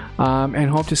podcast, and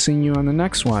hope to see you on the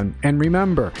next one. And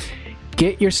remember,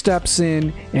 get your steps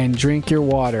in and drink your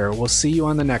water. We'll see you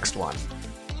on the next one.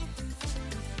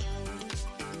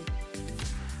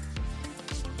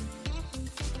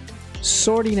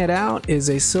 Sorting It Out is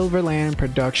a Silverland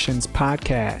Productions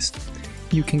podcast.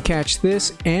 You can catch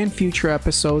this and future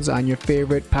episodes on your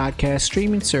favorite podcast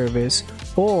streaming service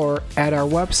or at our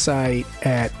website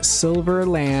at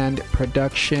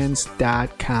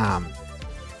silverlandproductions.com.